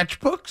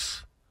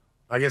Sketchbooks.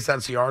 I guess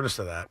that's the artist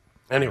of that.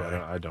 Anyway,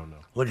 I don't know.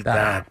 look at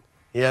that.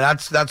 Yeah,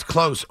 that's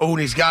close. Oh, and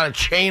he's got a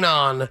chain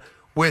on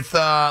with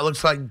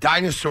looks like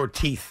dinosaur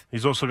teeth.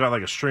 He's also got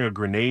like a string of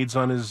grenades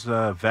on his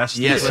vest.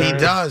 Yes, he there.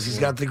 does. He's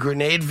got the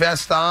grenade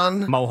vest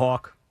on.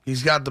 Mohawk.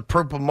 He's got the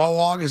purple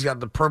mohawk. He's got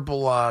the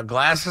purple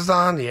glasses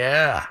on.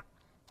 Yeah,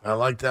 I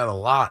like that a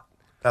lot.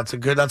 That's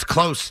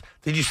close.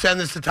 Did you send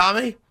this to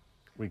Tommy?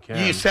 We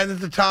can. You send it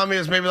to Tommy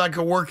as maybe like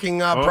a working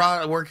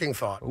working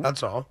thought.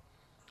 That's all.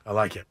 I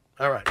like it.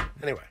 All right.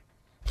 Anyway,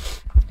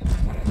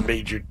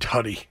 Major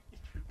Tuddy.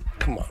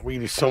 Come on, we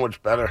can do so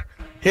much better.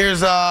 Here's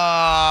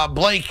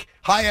Blake.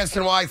 Hi,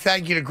 SNY.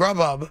 Thank you to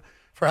Grubhub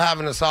for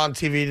having us on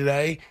TV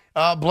today.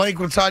 Blake,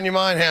 what's on your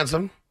mind,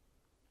 handsome?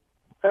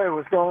 Hey,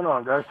 what's going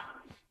on, guys?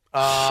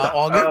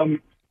 All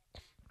good.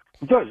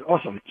 Good,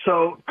 awesome.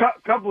 So,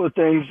 couple of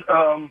things.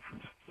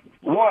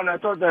 One, I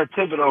thought that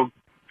Thibodeau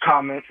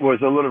comment was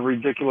a little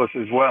ridiculous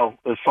as well,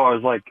 as far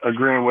as like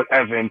agreeing with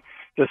Evan.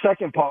 The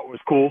second part was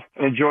cool.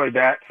 Enjoyed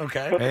that.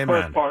 Okay. But the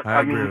Amen. first part,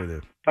 I agree with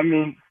you. I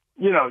mean,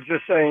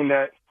 just saying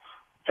that,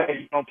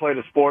 hey, you don't play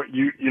the sport,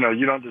 you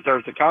don't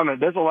deserve to comment.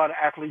 There's a lot of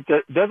athletes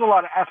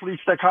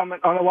that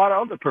comment on a lot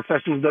of other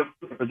professions that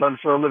are done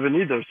for a living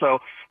either. So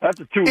that's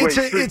a two-way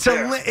street.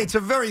 It's a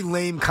very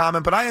lame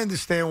comment, but I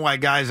understand why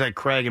guys like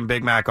Craig and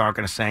Big Mac aren't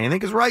going to say anything,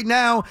 because right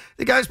now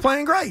the guy's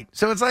playing great.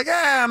 So it's like,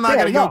 I'm not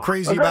going to go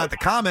crazy about the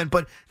comment,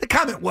 but the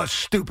comment was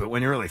stupid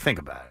when you really think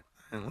about it.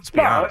 And let's be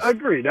honest.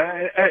 Agreed.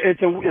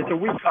 It's a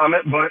weak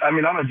comment, but I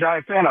mean, I'm a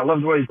Giant fan. I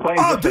love the way he's playing.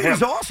 Oh, dude,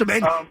 he's awesome,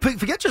 man.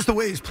 Forget just the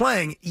way he's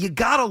playing. You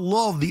gotta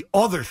love the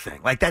other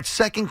thing, like that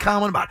second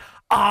comment about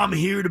I'm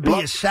here to be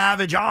a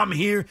savage. I'm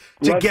here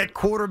to get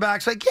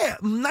quarterbacks. Like,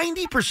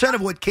 90%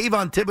 of what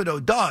Kayvon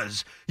Thibodeau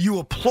does, you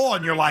applaud,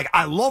 and you're like,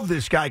 I love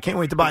this guy. Can't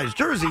wait to buy his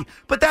jersey.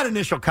 But that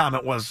initial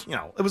comment was,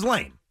 it was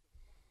lame.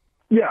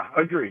 Yeah,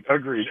 agreed.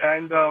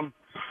 And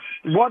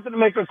wanted to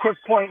make a quick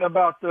point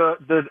about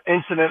the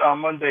incident on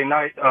Monday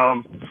night.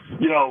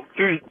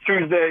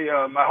 Tuesday,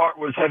 my heart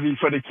was heavy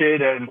for the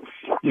kid, and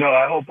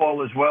I hope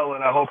all is well,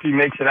 and I hope he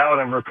makes it out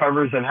and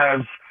recovers and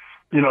has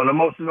the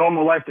most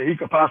normal life that he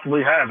could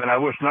possibly have. And I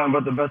wish nothing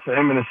but the best for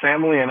him and his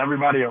family and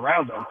everybody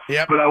around him.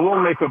 Yep. But I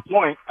will make a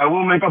point,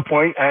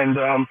 and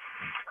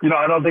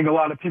I don't think a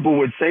lot of people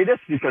would say this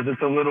because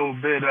it's a little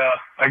bit,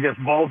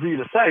 ballsy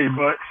to say,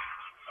 but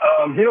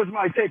here's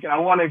my take, and I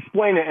want to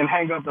explain it and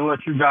hang up and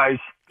let you guys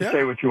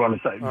say what you want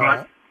to say. All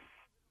right.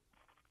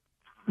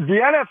 The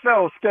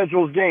NFL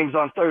schedules games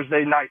on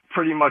Thursday night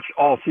pretty much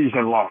all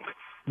season long.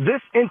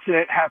 This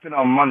incident happened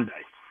on Monday.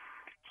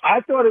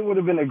 I thought it would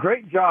have been a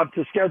great job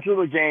to schedule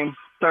a game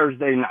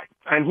Thursday night,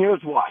 and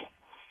here's why.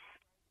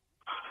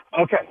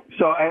 Okay,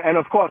 so, and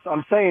of course,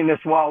 I'm saying this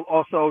while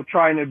also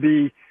trying to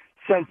be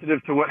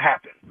sensitive to what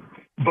happened.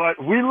 But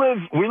we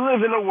live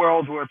in a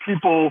world where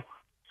people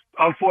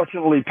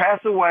unfortunately pass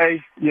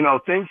away.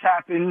 Things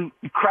happen,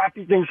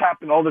 crappy things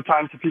happen all the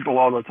time to people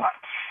all the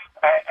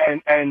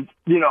time. And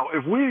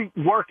if we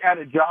work at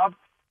a job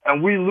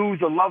and we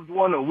lose a loved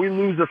one or we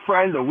lose a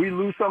friend or we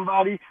lose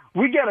somebody,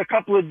 we get a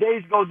couple of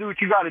days, go do what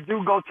you got to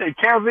do, go take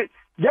care of it,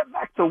 get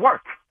back to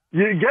work.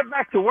 You get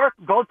back to work,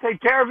 go take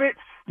care of it,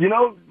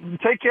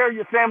 take care of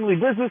your family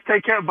business,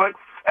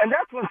 and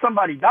that's when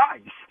somebody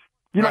dies.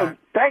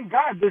 Thank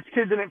God this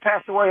kid didn't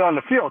pass away on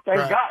the field.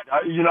 Thank God.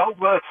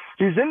 But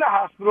he's in the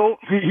hospital.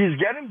 He's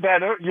getting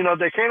better.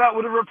 They came out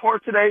with a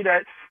report today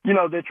that,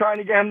 they're trying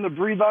to get him to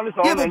breathe on his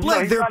own. Yeah, but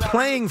Blake, they're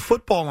playing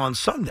football on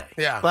Sunday.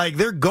 Yeah. Like,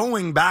 they're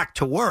going back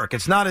to work.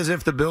 It's not as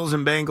if the Bills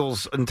and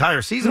Bengals'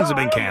 entire seasons have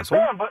been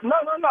canceled. But no,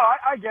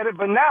 I get it.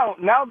 But now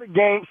the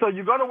game, so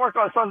you go to work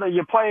on Sunday,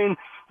 you're playing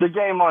the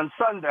game on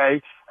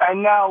Sunday,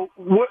 and now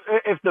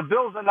if the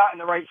Bills are not in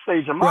the right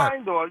stage of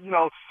mind, or,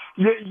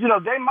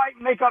 they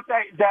might make up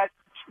that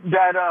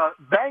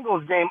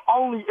Bengals game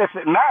only if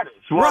it matters.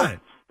 Well, right.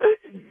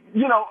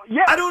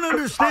 I don't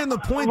understand the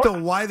point, though,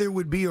 why there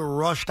would be a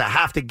rush to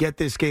have to get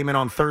this game in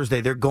on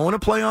Thursday. They're going to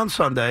play on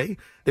Sunday.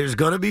 There's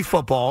going to be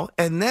football.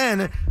 And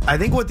then I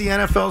think what the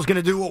NFL is going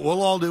to do, what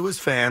we'll all do as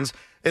fans,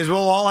 is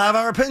we'll all have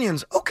our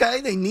opinions.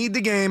 Okay, they need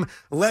the game.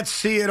 Let's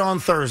see it on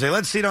Thursday.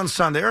 Let's see it on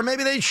Sunday. Or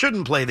maybe they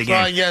shouldn't play the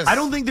game. I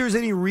don't think there's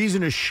any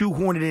reason to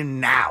shoehorn it in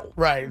now.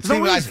 Right. See,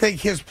 I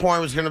think his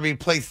point was going to be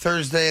play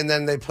Thursday and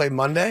then they play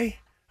Monday.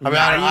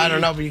 I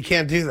don't know, but you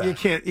can't do that.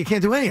 You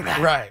can't do any of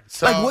that. Right.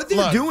 So, what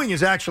they're doing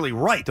is actually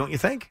right, don't you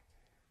think?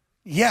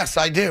 Yes,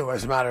 I do,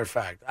 as a matter of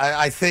fact.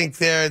 I think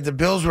the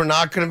Bills were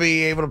not going to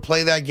be able to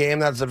play that game.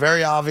 That's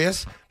very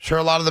obvious. I'm sure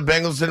a lot of the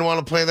Bengals didn't want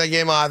to play that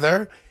game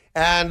either.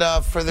 And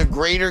for the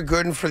greater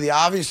good and for the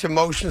obvious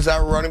emotions that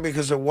were running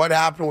because of what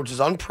happened, which is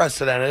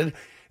unprecedented,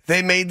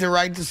 they made the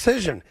right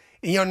decision.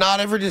 Not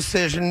every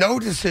decision, no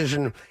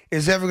decision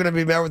is ever going to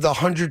be met with a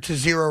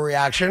 100-0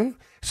 reaction,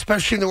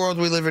 especially in the world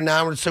we live in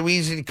now where it's so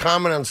easy to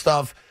comment on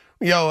stuff,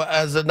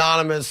 as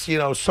anonymous,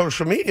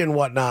 social media and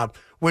whatnot,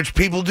 which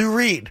people do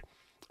read.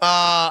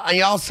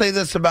 And I'll say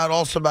this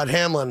also about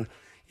Hamlin,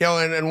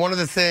 and one of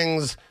the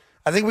things,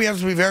 I think we have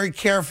to be very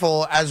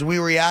careful as we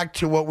react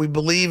to what we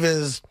believe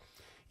is,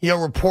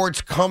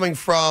 reports coming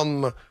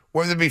from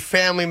whether it be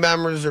family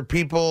members or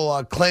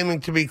people claiming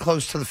to be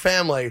close to the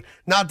family.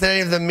 Not that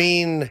any of them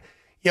mean,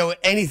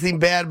 anything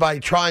bad by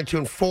trying to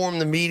inform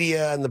the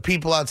media and the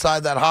people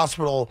outside that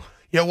hospital,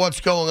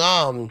 what's going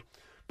on.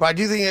 But I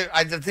do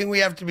think we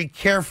have to be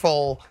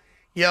careful,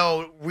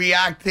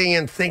 reacting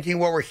and thinking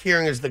what we're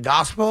hearing is the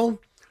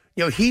gospel.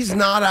 He's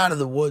not out of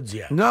the woods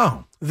yet.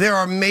 No. There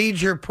are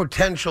major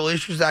potential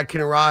issues that can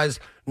arise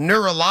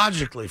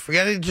neurologically,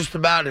 forgetting just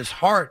about his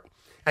heart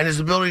and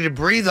his ability to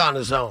breathe on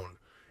his own.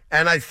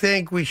 And I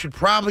think we should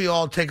probably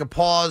all take a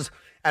pause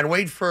and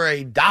wait for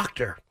a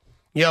doctor,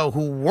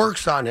 who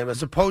works on him,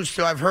 as opposed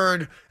to, I've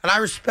heard, and I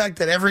respect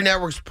that every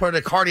network's put a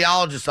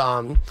cardiologist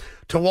on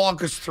to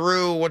walk us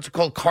through what's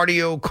called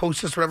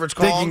cardiocosis, whatever it's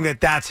called. Thinking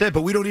that that's it,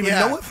 but we don't even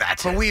know if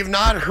that's it. But we have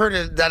not heard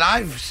it, that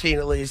I've seen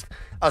at least,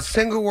 a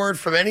single word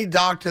from any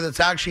doctor that's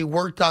actually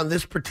worked on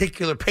this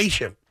particular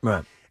patient.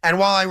 Right. And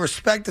while I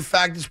respect the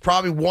fact it's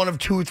probably one of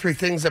 2 or 3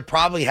 things that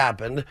probably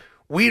happened,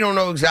 we don't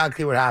know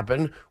exactly what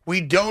happened.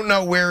 We don't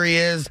know where he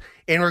is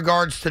in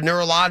regards to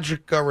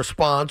neurologic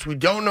response. We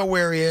don't know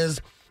where he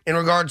is in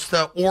regards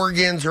to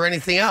organs or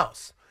anything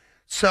else.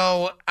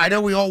 So I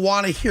know we all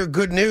want to hear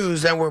good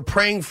news, and we're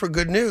praying for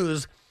good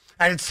news.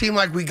 And it seemed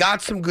like we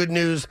got some good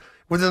news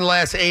within the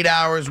last 8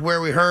 hours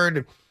where we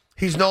heard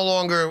he's no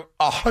longer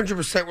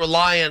 100%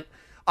 reliant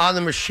on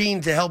the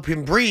machine to help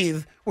him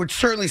breathe, which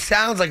certainly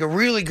sounds like a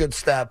really good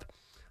step.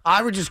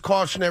 I would just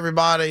caution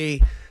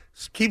everybody,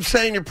 keep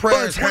saying your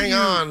prayers, hang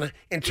on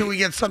until we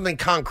get something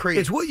concrete.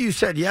 It's what you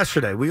said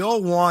yesterday. We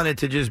all want it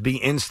to just be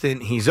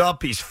instant. He's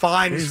up, he's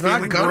fine, he's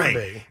feeling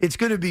great. It's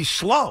going to be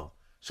slow.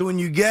 So when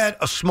you get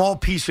a small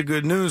piece of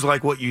good news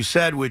like what you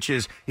said, which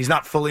is he's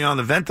not fully on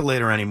the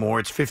ventilator anymore,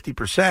 it's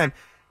 50%,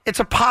 it's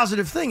a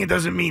positive thing. It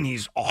doesn't mean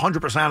he's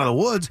 100% out of the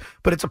woods,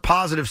 but it's a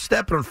positive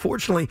step. But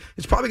unfortunately,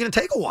 it's probably going to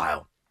take a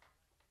while.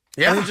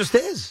 Yeah, and it just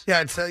is.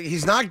 Yeah,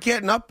 he's not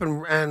getting up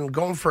and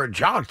going for a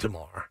jog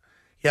tomorrow.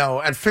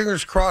 And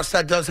fingers crossed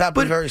that does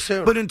happen very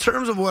soon. But in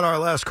terms of what our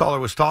last caller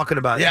was talking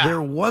about,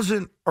 there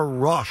wasn't a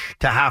rush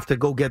to have to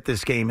go get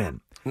this game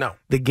in. No.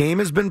 The game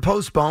has been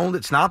postponed.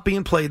 It's not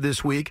being played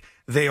this week.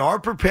 They are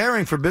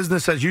preparing for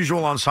business as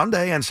usual on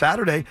Sunday and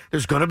Saturday.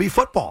 There's going to be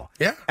football.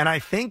 Yeah. And I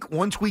think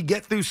once we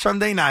get through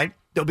Sunday night,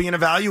 there'll be an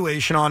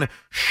evaluation on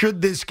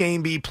should this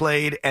game be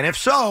played, and if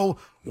so,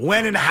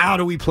 when and how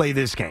do we play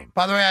this game?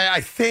 By the way,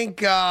 I think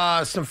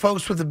some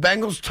folks with the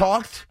Bengals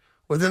talked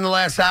within the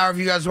last hour. If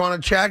you guys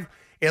want to check,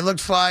 it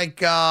looks like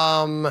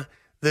the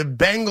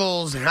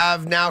Bengals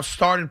have now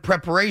started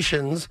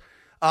preparations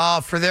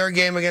for their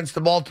game against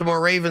the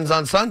Baltimore Ravens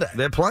on Sunday.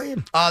 They're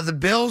playing. The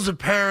Bills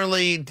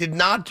apparently did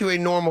not do a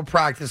normal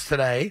practice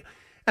today.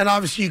 And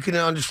obviously you can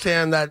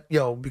understand that,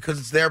 because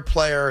it's their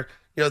player,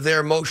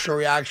 their emotional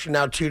reaction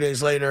now 2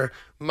 days later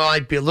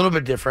might be a little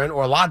bit different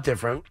or a lot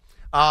different.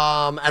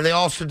 And they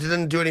also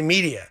didn't do any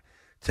media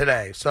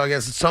today. So I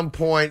guess at some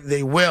point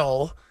they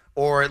will,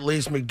 or at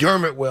least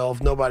McDermott will,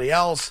 if nobody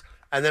else,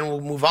 and then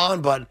we'll move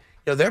on. But,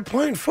 they're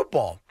playing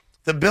football.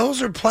 The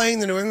Bills are playing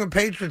the New England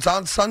Patriots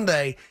on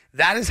Sunday.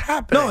 That is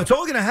happening. No, it's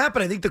all going to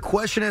happen. I think the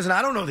question is, and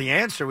I don't know the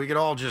answer, we could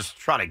all just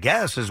try to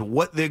guess, is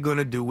what they're going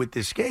to do with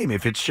this game.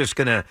 If it's just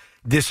going to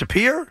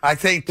disappear, I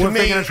think or if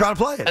they're going to try to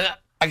play it.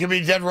 I could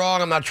be dead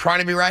wrong. I'm not trying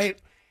to be right.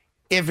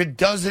 If it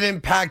doesn't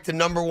impact the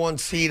number 1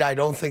 seed, I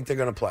don't think they're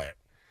going to play it.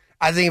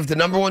 I think if the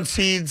number 1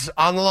 seed's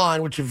on the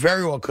line, which it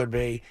very well could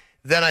be,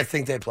 then I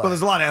think they play. Well,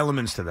 there's a lot of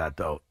elements to that,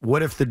 though.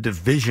 What if the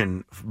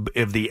division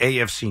of the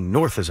AFC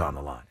North is on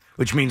the line,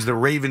 which means the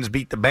Ravens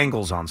beat the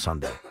Bengals on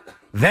Sunday?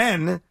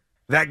 Then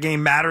that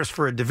game matters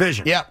for a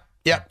division.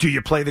 Yeah. Do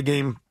you play the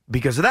game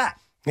because of that?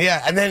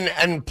 Yeah,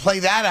 and play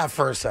that out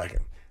for a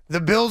second.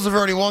 The Bills have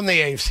already won the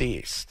AFC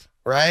East,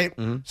 right?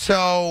 Mm-hmm.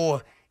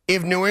 So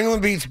if New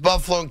England beats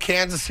Buffalo and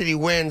Kansas City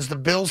wins, the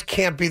Bills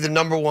can't be the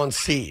number 1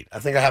 seed. I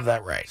think I have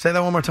that right. Say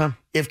that one more time.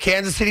 If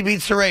Kansas City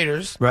beats the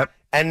Raiders, right,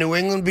 and New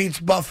England beats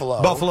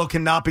Buffalo, Buffalo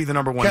cannot be the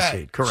number 1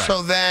 seed. Correct.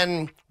 So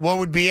then what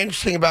would be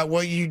interesting about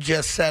what you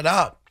just set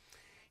up,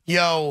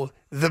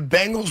 the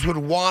Bengals would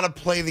want to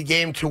play the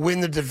game to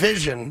win the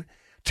division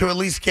to at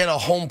least get a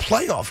home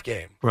playoff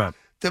game. Right.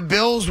 The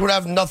Bills would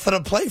have nothing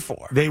to play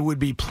for. They would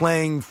be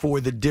playing for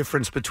the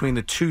difference between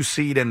the 2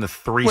 seed and the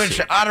 3 seed.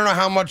 Which I don't know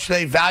how much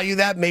they value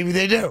that. Maybe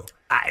they do.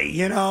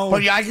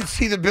 But I could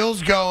see the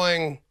Bills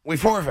going, we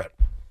forfeit.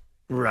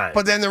 Right.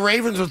 But then the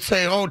Ravens would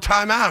say,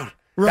 timeout.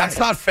 Right. That's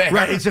not fair.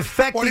 Right. It's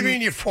affecting. What do you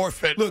mean you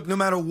forfeit? Look, no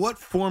matter what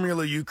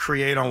formula you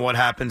create on what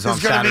happens on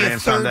Saturday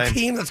and Sunday, there's going to be a third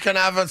team that's going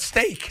to have a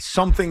stake.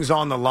 Something's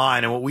on the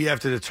line, and what we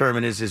have to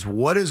determine is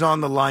what is on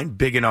the line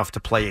big enough to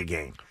play a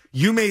game.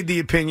 You made the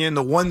opinion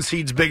the 1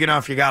 seed's big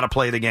enough, you got to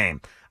play the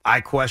game.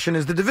 I question,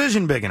 is the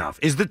division big enough?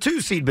 Is the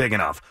 2 seed big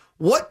enough?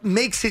 What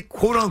makes it,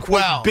 quote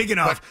unquote, big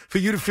enough for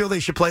you to feel they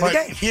should play the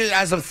game? Here,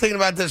 as I'm thinking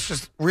about this,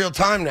 just real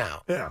time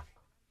now. Yeah.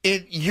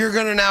 You're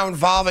going to now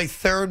involve a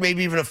third,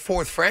 maybe even a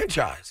 4th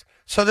franchise.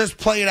 So just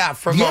play it out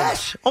for a moment.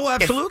 Yes. Oh,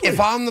 absolutely. If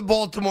I'm the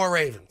Baltimore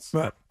Ravens,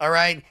 right, all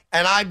right,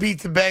 and I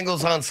beat the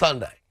Bengals on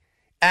Sunday,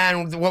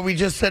 and what we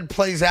just said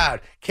plays out,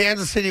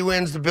 Kansas City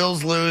wins, the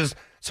Bills lose.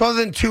 So other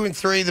than 2 and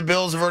 3, the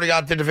Bills have already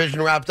got their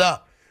division wrapped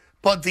up.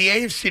 But the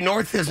AFC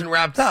North isn't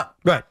wrapped up.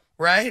 Right.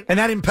 Right? And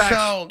that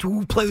impacts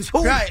who plays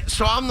who. Right.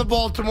 So I'm the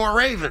Baltimore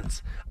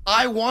Ravens.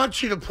 I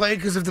want you to play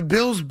because if the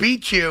Bills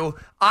beat you,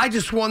 I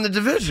just won the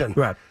division.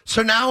 Right.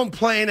 So now I'm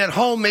playing at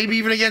home, maybe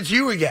even against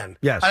you again.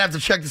 Yes. I'd have to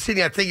check the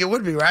seating. I think it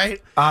would be,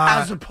 right?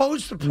 As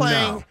opposed to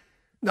playing.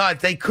 No,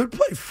 they could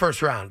play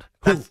first round.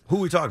 Who are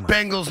we talking about?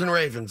 Bengals and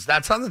Ravens.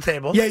 That's on the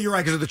table. Yeah, you're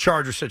right, because of the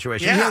Chargers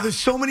situation. Yeah. There's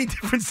so many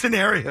different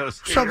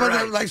scenarios.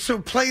 So, so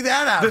play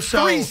that out. The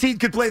 3 seed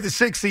could play the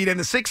 6 seed, and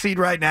the 6 seed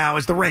right now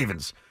is the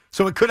Ravens.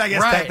 So it could, I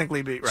guess,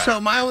 technically be right. So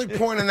my only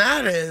point in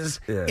that is,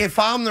 if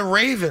I'm the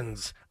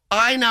Ravens,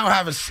 I now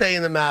have a say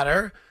in the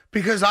matter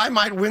because I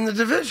might win the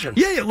division.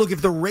 Yeah. Look,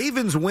 if the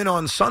Ravens win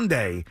on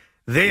Sunday,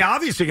 they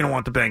obviously going to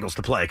want the Bengals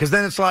to play because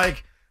then it's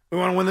like, We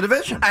want to win the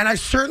division. And I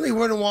certainly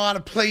wouldn't want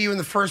to play you in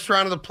the first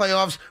round of the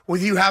playoffs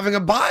with you having a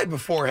bye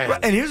beforehand.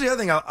 And here's the other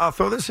thing. I'll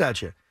throw this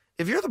at you.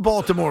 If you're the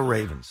Baltimore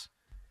Ravens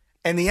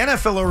and the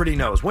NFL already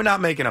knows we're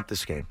not making up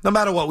this game, no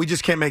matter what, we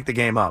just can't make the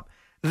game up,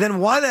 then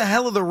why the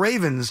hell are the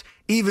Ravens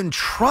even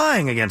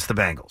trying against the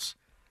Bengals?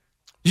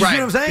 You see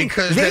what I'm saying?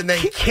 Because then they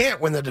can't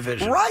win the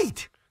division.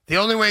 Right. The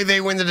only way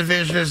they win the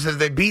division is if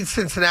they beat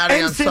Cincinnati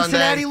on Sunday. And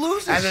Cincinnati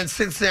loses. And then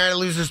Cincinnati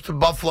loses to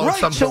Buffalo at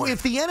some point. So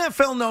if the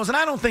NFL knows, and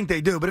I don't think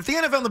they do, but if the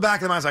NFL in the back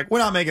of their mind is like, we're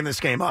not making this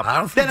game up, I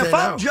don't think then if they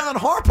I'm know. John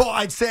Harbaugh,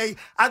 I'd say,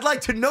 I'd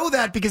like to know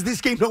that because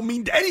this game don't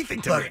mean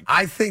anything to me.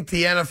 I think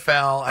the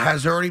NFL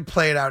has already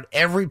played out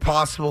every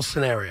possible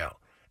scenario,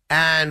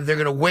 and they're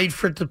going to wait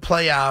for it to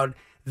play out.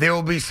 There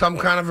will be some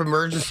kind of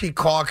emergency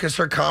caucus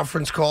or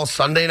conference call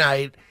Sunday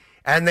night,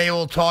 and they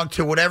will talk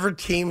to whatever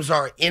teams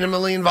are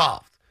intimately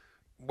involved,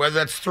 whether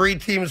that's 3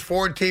 teams,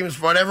 4 teams,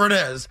 whatever it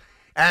is,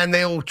 and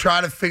they will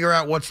try to figure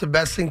out what's the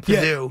best thing to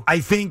do. I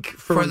think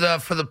for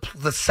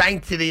the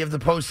sanctity of the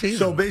postseason.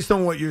 So based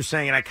on what you're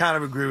saying, and I kind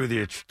of agree with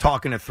you,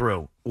 talking it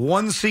through,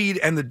 1 seed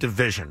and the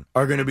division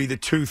are going to be the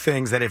 2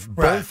 things that if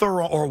both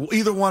are or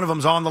either one of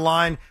them's on the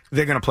line,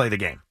 they're going to play the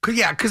game.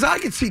 Because I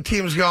could see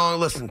teams going,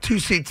 listen, 2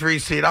 seed, 3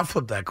 seed, I'll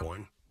flip that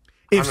coin.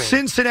 If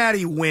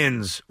Cincinnati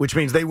wins, which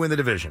means they win the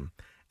division,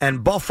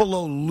 and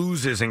Buffalo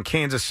loses and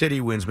Kansas City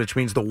wins, which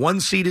means the 1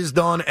 seed is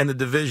done and the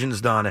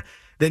division's done,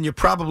 then you're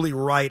probably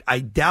right. I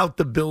doubt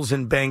the Bills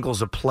and Bengals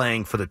are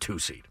playing for the 2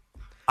 seed.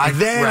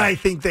 I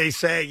think they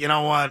say, you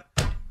know what,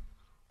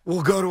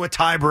 we'll go to a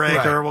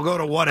tiebreaker, we'll go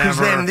to whatever.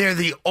 Because then they're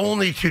the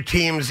only 2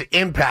 teams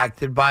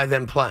impacted by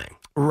them playing.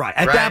 Right.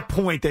 At that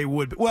point, they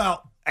would be.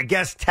 Well, I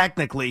guess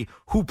technically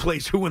who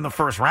plays who in the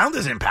first round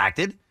is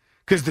impacted.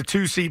 Because the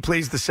 2 seed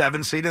plays the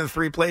 7 seed and the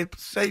 3 plays the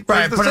 6 but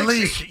at seed.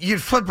 least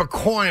you'd flip a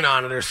coin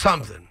on it or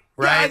something,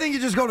 right? Yeah, I think you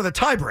just go to the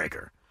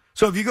tiebreaker.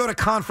 So if you go to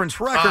conference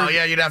record,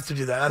 you'd have to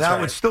do that. That's that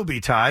right. would still be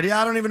tied. Yeah,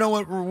 I don't even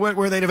know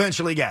where they'd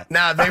eventually get.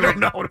 Now they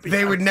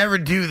would never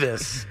do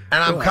this,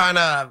 and I'm kind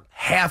of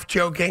half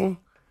joking,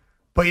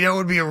 but you know, it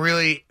would be a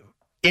really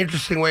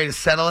interesting way to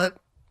settle it.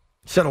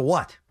 Settle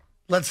what?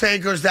 Let's say it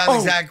goes down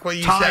exactly what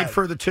you said. Tied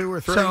for the 2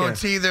 or 3. So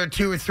it's either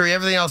 2 or 3.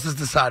 Everything else is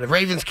decided.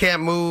 Ravens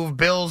can't move.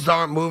 Bills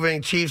aren't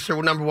moving. Chiefs are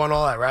number 1,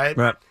 all that, right?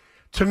 Right.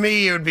 To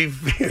me, it would be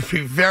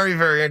very,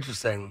 very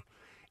interesting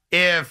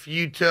if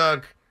you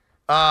took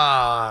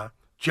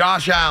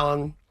Josh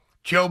Allen,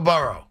 Joe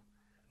Burrow,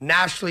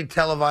 nationally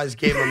televised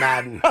game of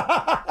Madden.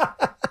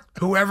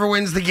 Whoever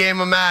wins the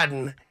game of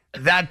Madden,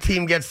 that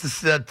team gets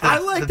the I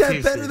like that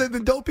 2 better seed. than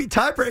the dopey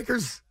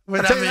tiebreakers.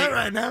 I'll tell you that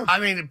right now. I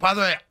mean, by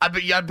the way, I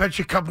bet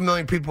you a couple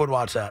million people would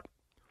watch that.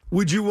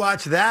 Would you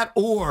watch that,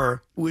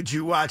 or would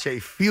you watch a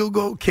field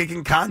goal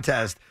kicking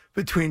contest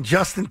between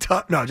Justin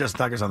Tucker? No, Justin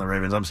Tucker's on the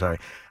Ravens. I'm sorry.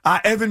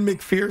 Evan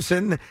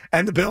McPherson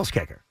and the Bills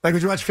kicker. Like,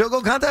 would you watch field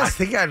goal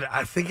contest? I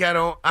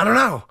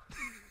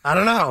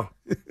don't know.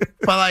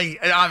 But like,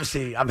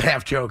 obviously, I'm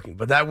half joking.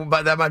 But that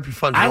might be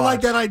fun to watch. I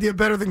like that idea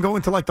better than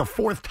going to like the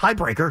 4th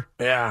tiebreaker.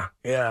 Yeah.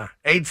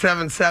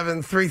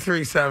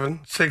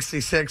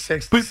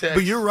 877-337-6666.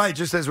 But you're right.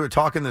 Just as we're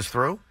talking this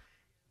through,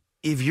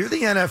 if you're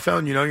the NFL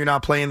and you know you're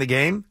not playing the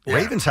game,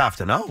 Ravens have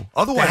to know.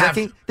 Otherwise,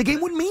 the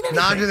game wouldn't mean anything.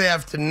 Not do they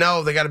have to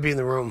know, they got to be in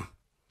the room.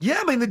 Yeah,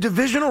 I mean, the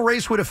divisional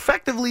race would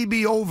effectively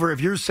be over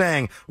if you're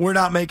saying we're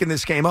not making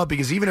this game up,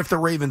 because even if the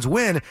Ravens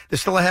win, they're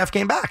still a half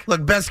game back.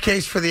 Look, best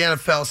case for the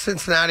NFL,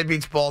 Cincinnati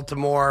beats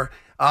Baltimore.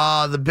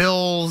 The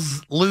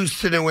Bills lose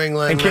to New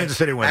England. And Kansas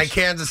City wins. And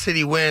Kansas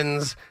City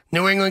wins.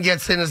 New England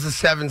gets in as the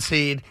 7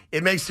 seed.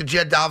 It makes the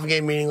Jet-Dolphin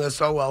game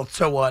meaningless. Oh, well,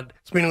 so what?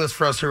 It's meaningless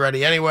for us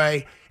already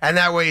anyway. And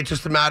that way, it's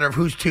just a matter of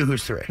who's 2,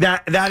 who's 3.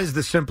 That is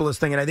the simplest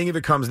thing. And I think if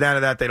it comes down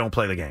to that, they don't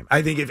play the game.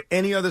 I think if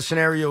any other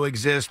scenario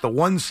exists, the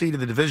 1 seed of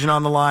the division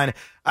on the line,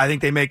 I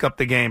think they make up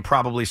the game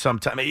probably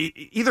sometime,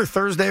 either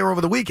Thursday or over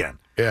the weekend.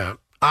 Yeah.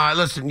 All right,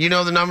 listen, you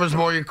know the numbers,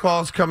 more of your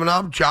calls coming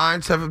up.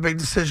 Giants have a big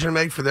decision to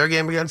make for their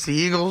game against the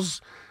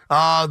Eagles.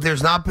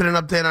 There's not been an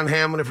update on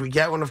Hamlin. If we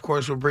get one, of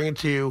course, we'll bring it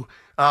to you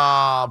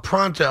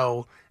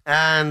pronto.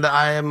 And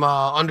I am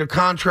under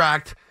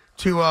contract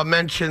to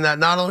mention that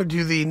not only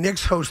do the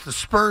Knicks host the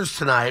Spurs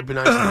tonight, be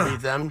nice to beat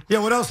them. Yeah,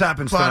 what else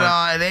happens but,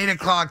 tonight? At 8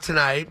 o'clock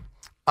tonight,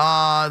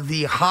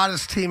 the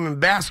hottest team in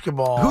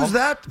basketball. Who's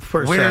that?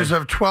 Winners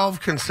of 12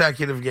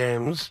 consecutive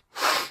games.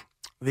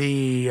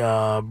 The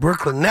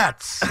Brooklyn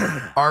Nets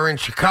are in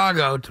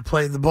Chicago to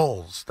play the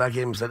Bulls. That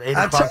game's at 8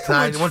 o'clock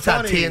tonight. What's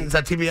that? Is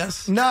that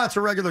TBS? No, it's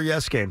a regular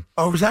Yes game.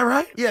 Oh, is that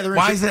right? Yeah.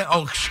 Why is it?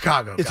 Oh,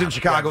 Chicago. It's in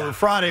Chicago.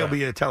 Friday will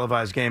be a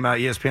televised game out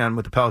ESPN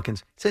with the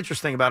Pelicans. It's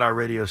interesting about our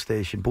radio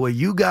station. Boy,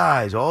 you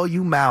guys, all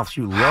you mouths,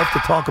 you love to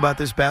talk about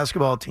this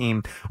basketball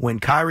team when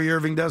Kyrie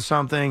Irving does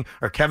something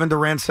or Kevin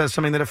Durant says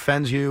something that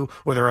offends you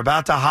or they're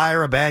about to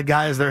hire a bad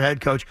guy as their head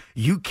coach.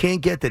 You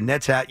can't get the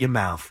Nets out your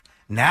mouth.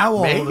 Now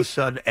all of a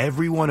sudden,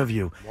 every one of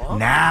you,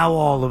 now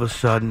all of a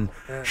sudden,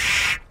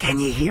 shh, can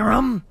you hear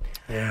them?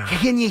 Yeah.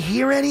 Can you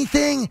hear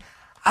anything?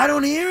 I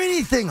don't hear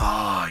anything.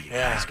 Oh, you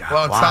guys got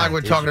Well, it's not like we're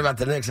quiet, talking about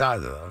the Knicks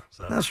either, though.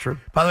 So. That's true.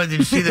 By the way, did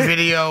you see the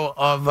video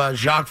of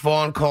Jacques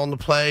Vaughn calling the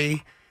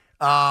play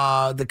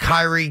the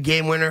Kyrie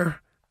game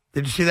winner.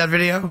 Did you see that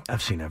video?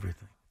 I've seen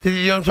everything. Did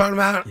you know what I'm talking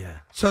about? Yeah.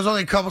 So there's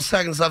only a couple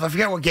seconds left. I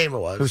forget what game it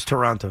was. It was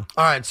Toronto.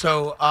 All right,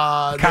 so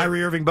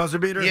Kyrie Irving buzzer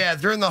beater? Yeah,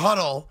 they're in the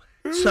huddle.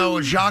 So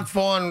Jacques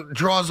Vaughn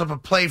draws up a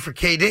play for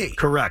KD.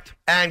 Correct.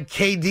 And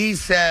KD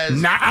says,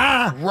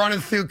 running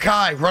through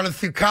Kai.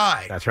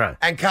 That's right.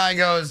 And Kai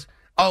goes,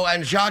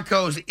 and Jacques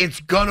goes, it's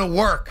gonna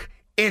work.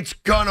 It's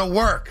gonna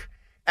work.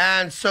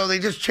 And so they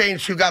just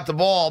changed who got the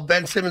ball.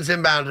 Ben Simmons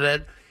inbounded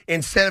it.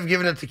 Instead of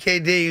giving it to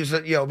KD, who's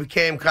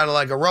became kind of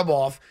like a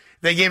rub-off,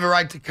 they gave it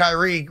right to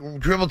Kyrie,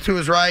 dribbled to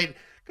his right,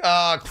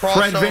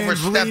 crossover,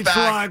 step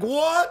back. Like,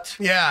 what?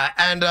 Yeah,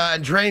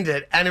 and drained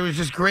it. And it was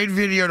just great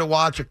video to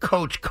watch a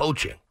coach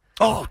coaching.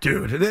 Oh,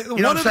 dude. You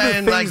know what I'm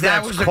saying? Like,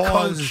 that was a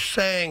coach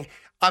saying,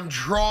 I'm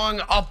drawing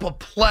up a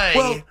play.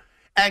 Well,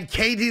 and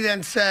KD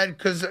then said,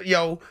 because,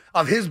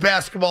 of his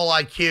basketball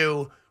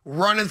IQ,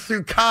 running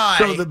through Kai.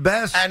 So the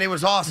best, and it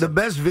was awesome. The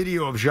best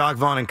video of Jacques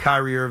Vaughn and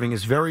Kyrie Irving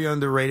is very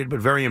underrated, but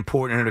very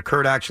important, and it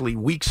occurred actually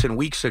weeks and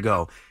weeks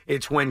ago.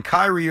 It's when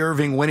Kyrie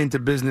Irving went into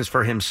business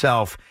for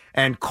himself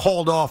and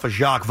called off a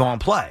Jacques Vaughn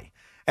play.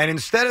 And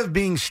instead of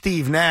being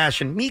Steve Nash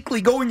and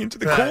meekly going into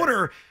the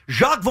corner,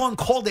 Jacques Vaughn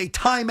called a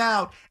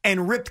timeout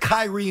and ripped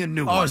Kyrie a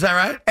new one. Oh, is that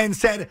right? And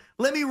said,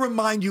 let me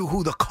remind you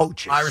who the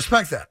coach is. I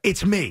respect that.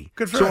 It's me.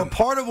 Good for him. him. A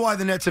part of why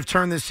the Nets have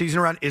turned this season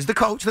around is the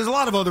coach. There's a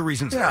lot of other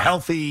reasons. They're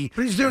healthy.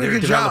 But he's doing a They're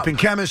good developing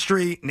job.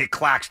 chemistry. Nick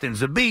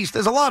Claxton's a beast.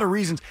 There's a lot of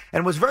reasons.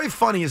 And what's very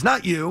funny is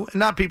not you and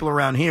not people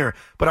around here,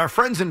 but our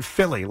friends in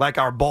Philly, like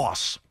our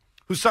boss,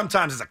 who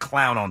sometimes is a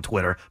clown on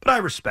Twitter, but I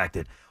respect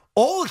it.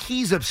 All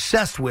he's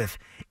obsessed with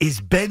is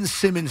Ben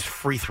Simmons'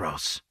 free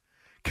throws.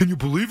 Can you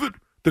believe it?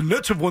 The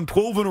Nets have won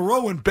 12 in a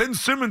row and Ben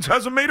Simmons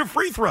hasn't made a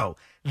free throw.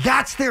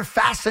 That's their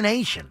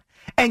fascination.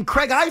 And,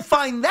 Craig, I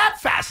find that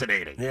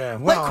fascinating. Yeah,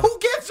 well, like, who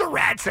gives a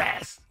rat's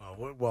ass?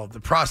 Well, the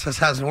process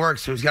hasn't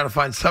worked, so he's got to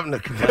find something to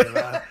complain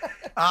about.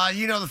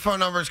 The phone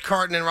number is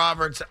Carton and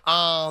Roberts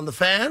on the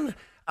Fan.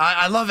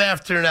 I love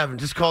Afternoon Evan.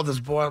 Just called this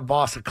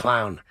boss a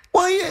clown.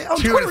 Well, yeah,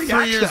 2 or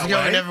 3 years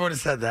ago, he never would have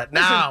said that.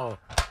 Now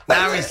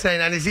he's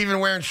saying, and he's even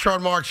wearing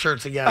Sean Marks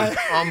shirts again.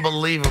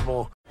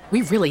 Unbelievable.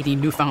 We really need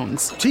new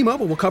phones.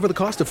 T-Mobile will cover the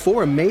cost of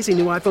 4 amazing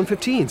new iPhone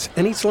 15s,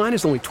 and each line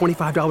is only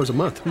 $25 a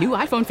month. New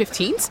iPhone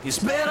 15s? It's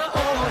better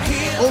over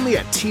here. Only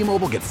at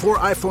T-Mobile, get 4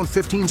 iPhone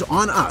 15s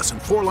on us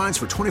and 4 lines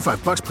for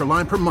 $25 per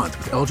line per month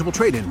with eligible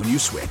trade-in when you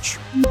switch.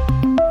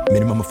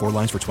 Minimum of 4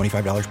 lines for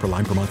 $25 per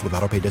line per month with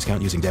autopay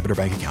discount using debit or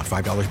bank account.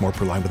 $5 more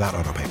per line without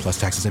autopay, plus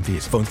taxes and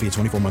fees. Phone fee at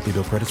 24 monthly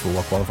bill credits for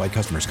well-qualified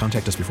customers.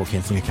 Contact us before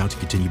canceling account to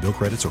continue bill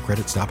credits or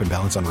credit stop and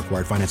balance on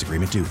required finance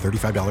agreement due.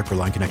 $35 per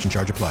line connection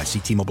charge applies. See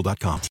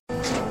T-Mobile.com.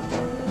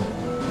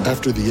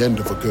 After the end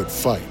of a good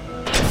fight,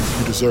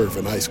 you deserve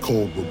an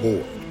ice-cold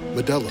reward.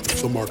 Modelo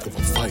is the mark of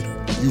a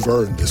fighter. You've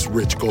earned this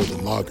rich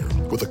golden lager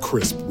with a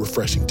crisp,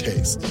 refreshing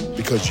taste.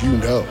 Because you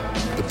know,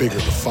 the bigger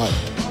the fight,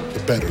 the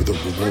better the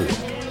reward.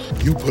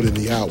 You put in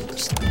the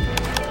hours,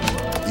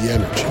 the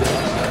energy,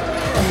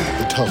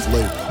 the tough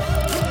labor.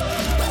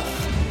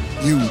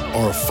 You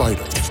are a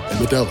fighter, and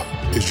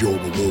Modelo is your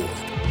reward.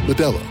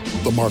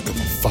 Modelo, the mark of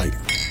a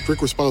fighter.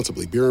 Drink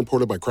responsibly. Beer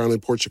imported by Crown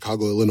Imports,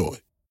 Chicago, Illinois.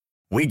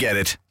 We get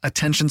it.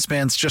 Attention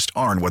spans just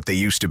aren't what they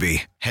used to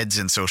be. Heads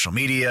in social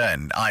media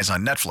and eyes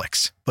on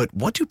Netflix. But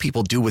what do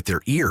people do with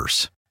their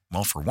ears?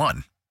 Well, for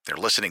one, they're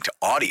listening to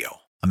audio.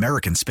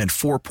 Americans spend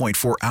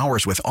 4.4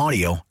 hours with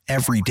audio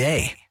every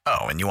day.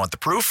 Oh, and you want the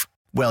proof?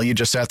 Well, you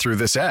just sat through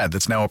this ad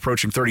that's now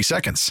approaching 30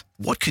 seconds.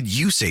 What could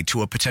you say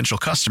to a potential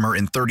customer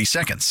in 30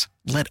 seconds?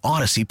 Let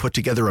Odyssey put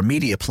together a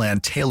media plan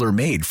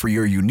tailor-made for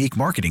your unique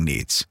marketing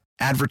needs.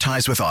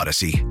 Advertise with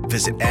Odyssey.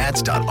 Visit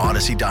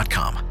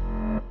ads.odyssey.com.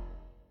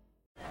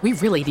 We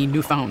really need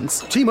new phones.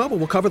 T-Mobile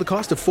will cover the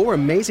cost of 4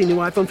 amazing new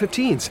iPhone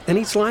 15s, and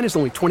each line is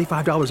only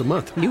 $25 a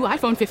month. New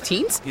iPhone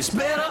 15s? It's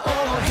better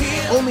over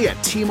here. Only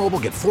at T-Mobile,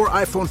 get 4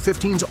 iPhone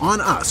 15s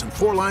on us and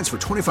 4 lines for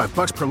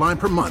 $25 per line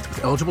per month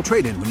with eligible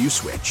trade-in when you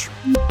switch.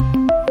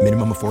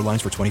 Minimum of 4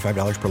 lines for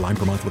 $25 per line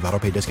per month with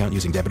autopay discount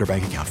using debit or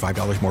bank account.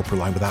 $5 more per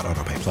line without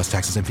autopay, plus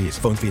taxes and fees.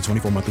 Phone fee at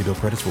 24 monthly bill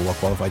credits for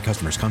well-qualified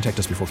customers. Contact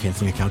us before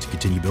canceling account to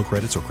continue bill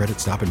credits or credit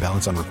stop and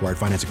balance on required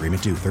finance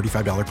agreement due.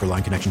 $35 per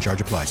line connection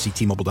charge applies. See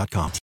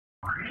T-Mobile.com.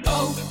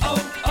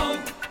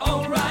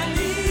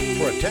 O'Reilly.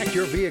 Protect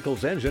your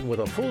vehicle's engine with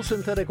a full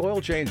synthetic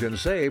oil change and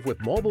save with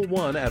Mobil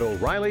 1 at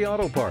O'Reilly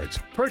Auto Parts.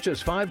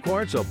 Purchase 5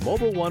 quarts of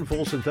Mobil 1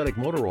 full synthetic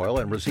motor oil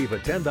and receive a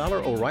 $10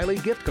 O'Reilly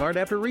gift card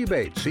after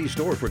rebate. See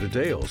store for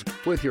details.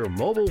 With your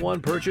Mobil 1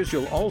 purchase,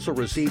 you'll also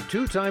receive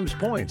 2 times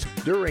points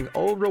during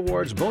O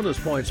Rewards Bonus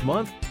Points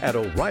Month at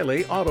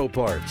O'Reilly Auto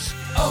Parts.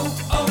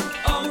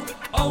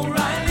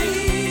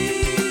 O'Reilly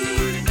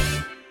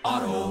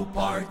Auto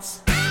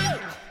Parts.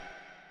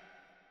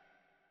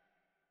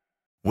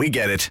 We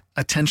get it.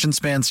 Attention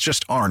spans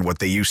just aren't what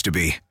they used to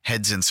be.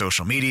 Heads in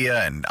social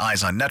media and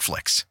eyes on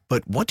Netflix.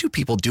 But what do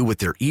people do with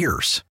their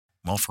ears?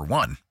 Well, for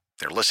one,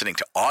 they're listening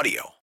to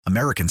audio.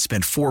 Americans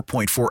spend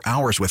 4.4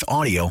 hours with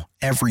audio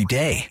every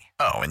day.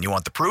 Oh, and you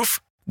want the proof?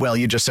 Well,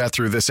 you just sat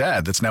through this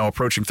ad that's now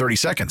approaching 30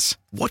 seconds.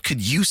 What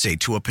could you say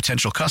to a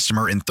potential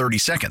customer in 30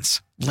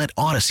 seconds? Let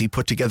Odyssey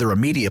put together a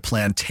media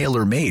plan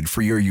tailor-made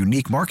for your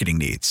unique marketing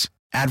needs.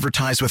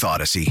 Advertise with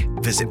Odyssey.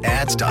 Visit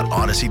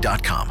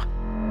ads.odyssey.com.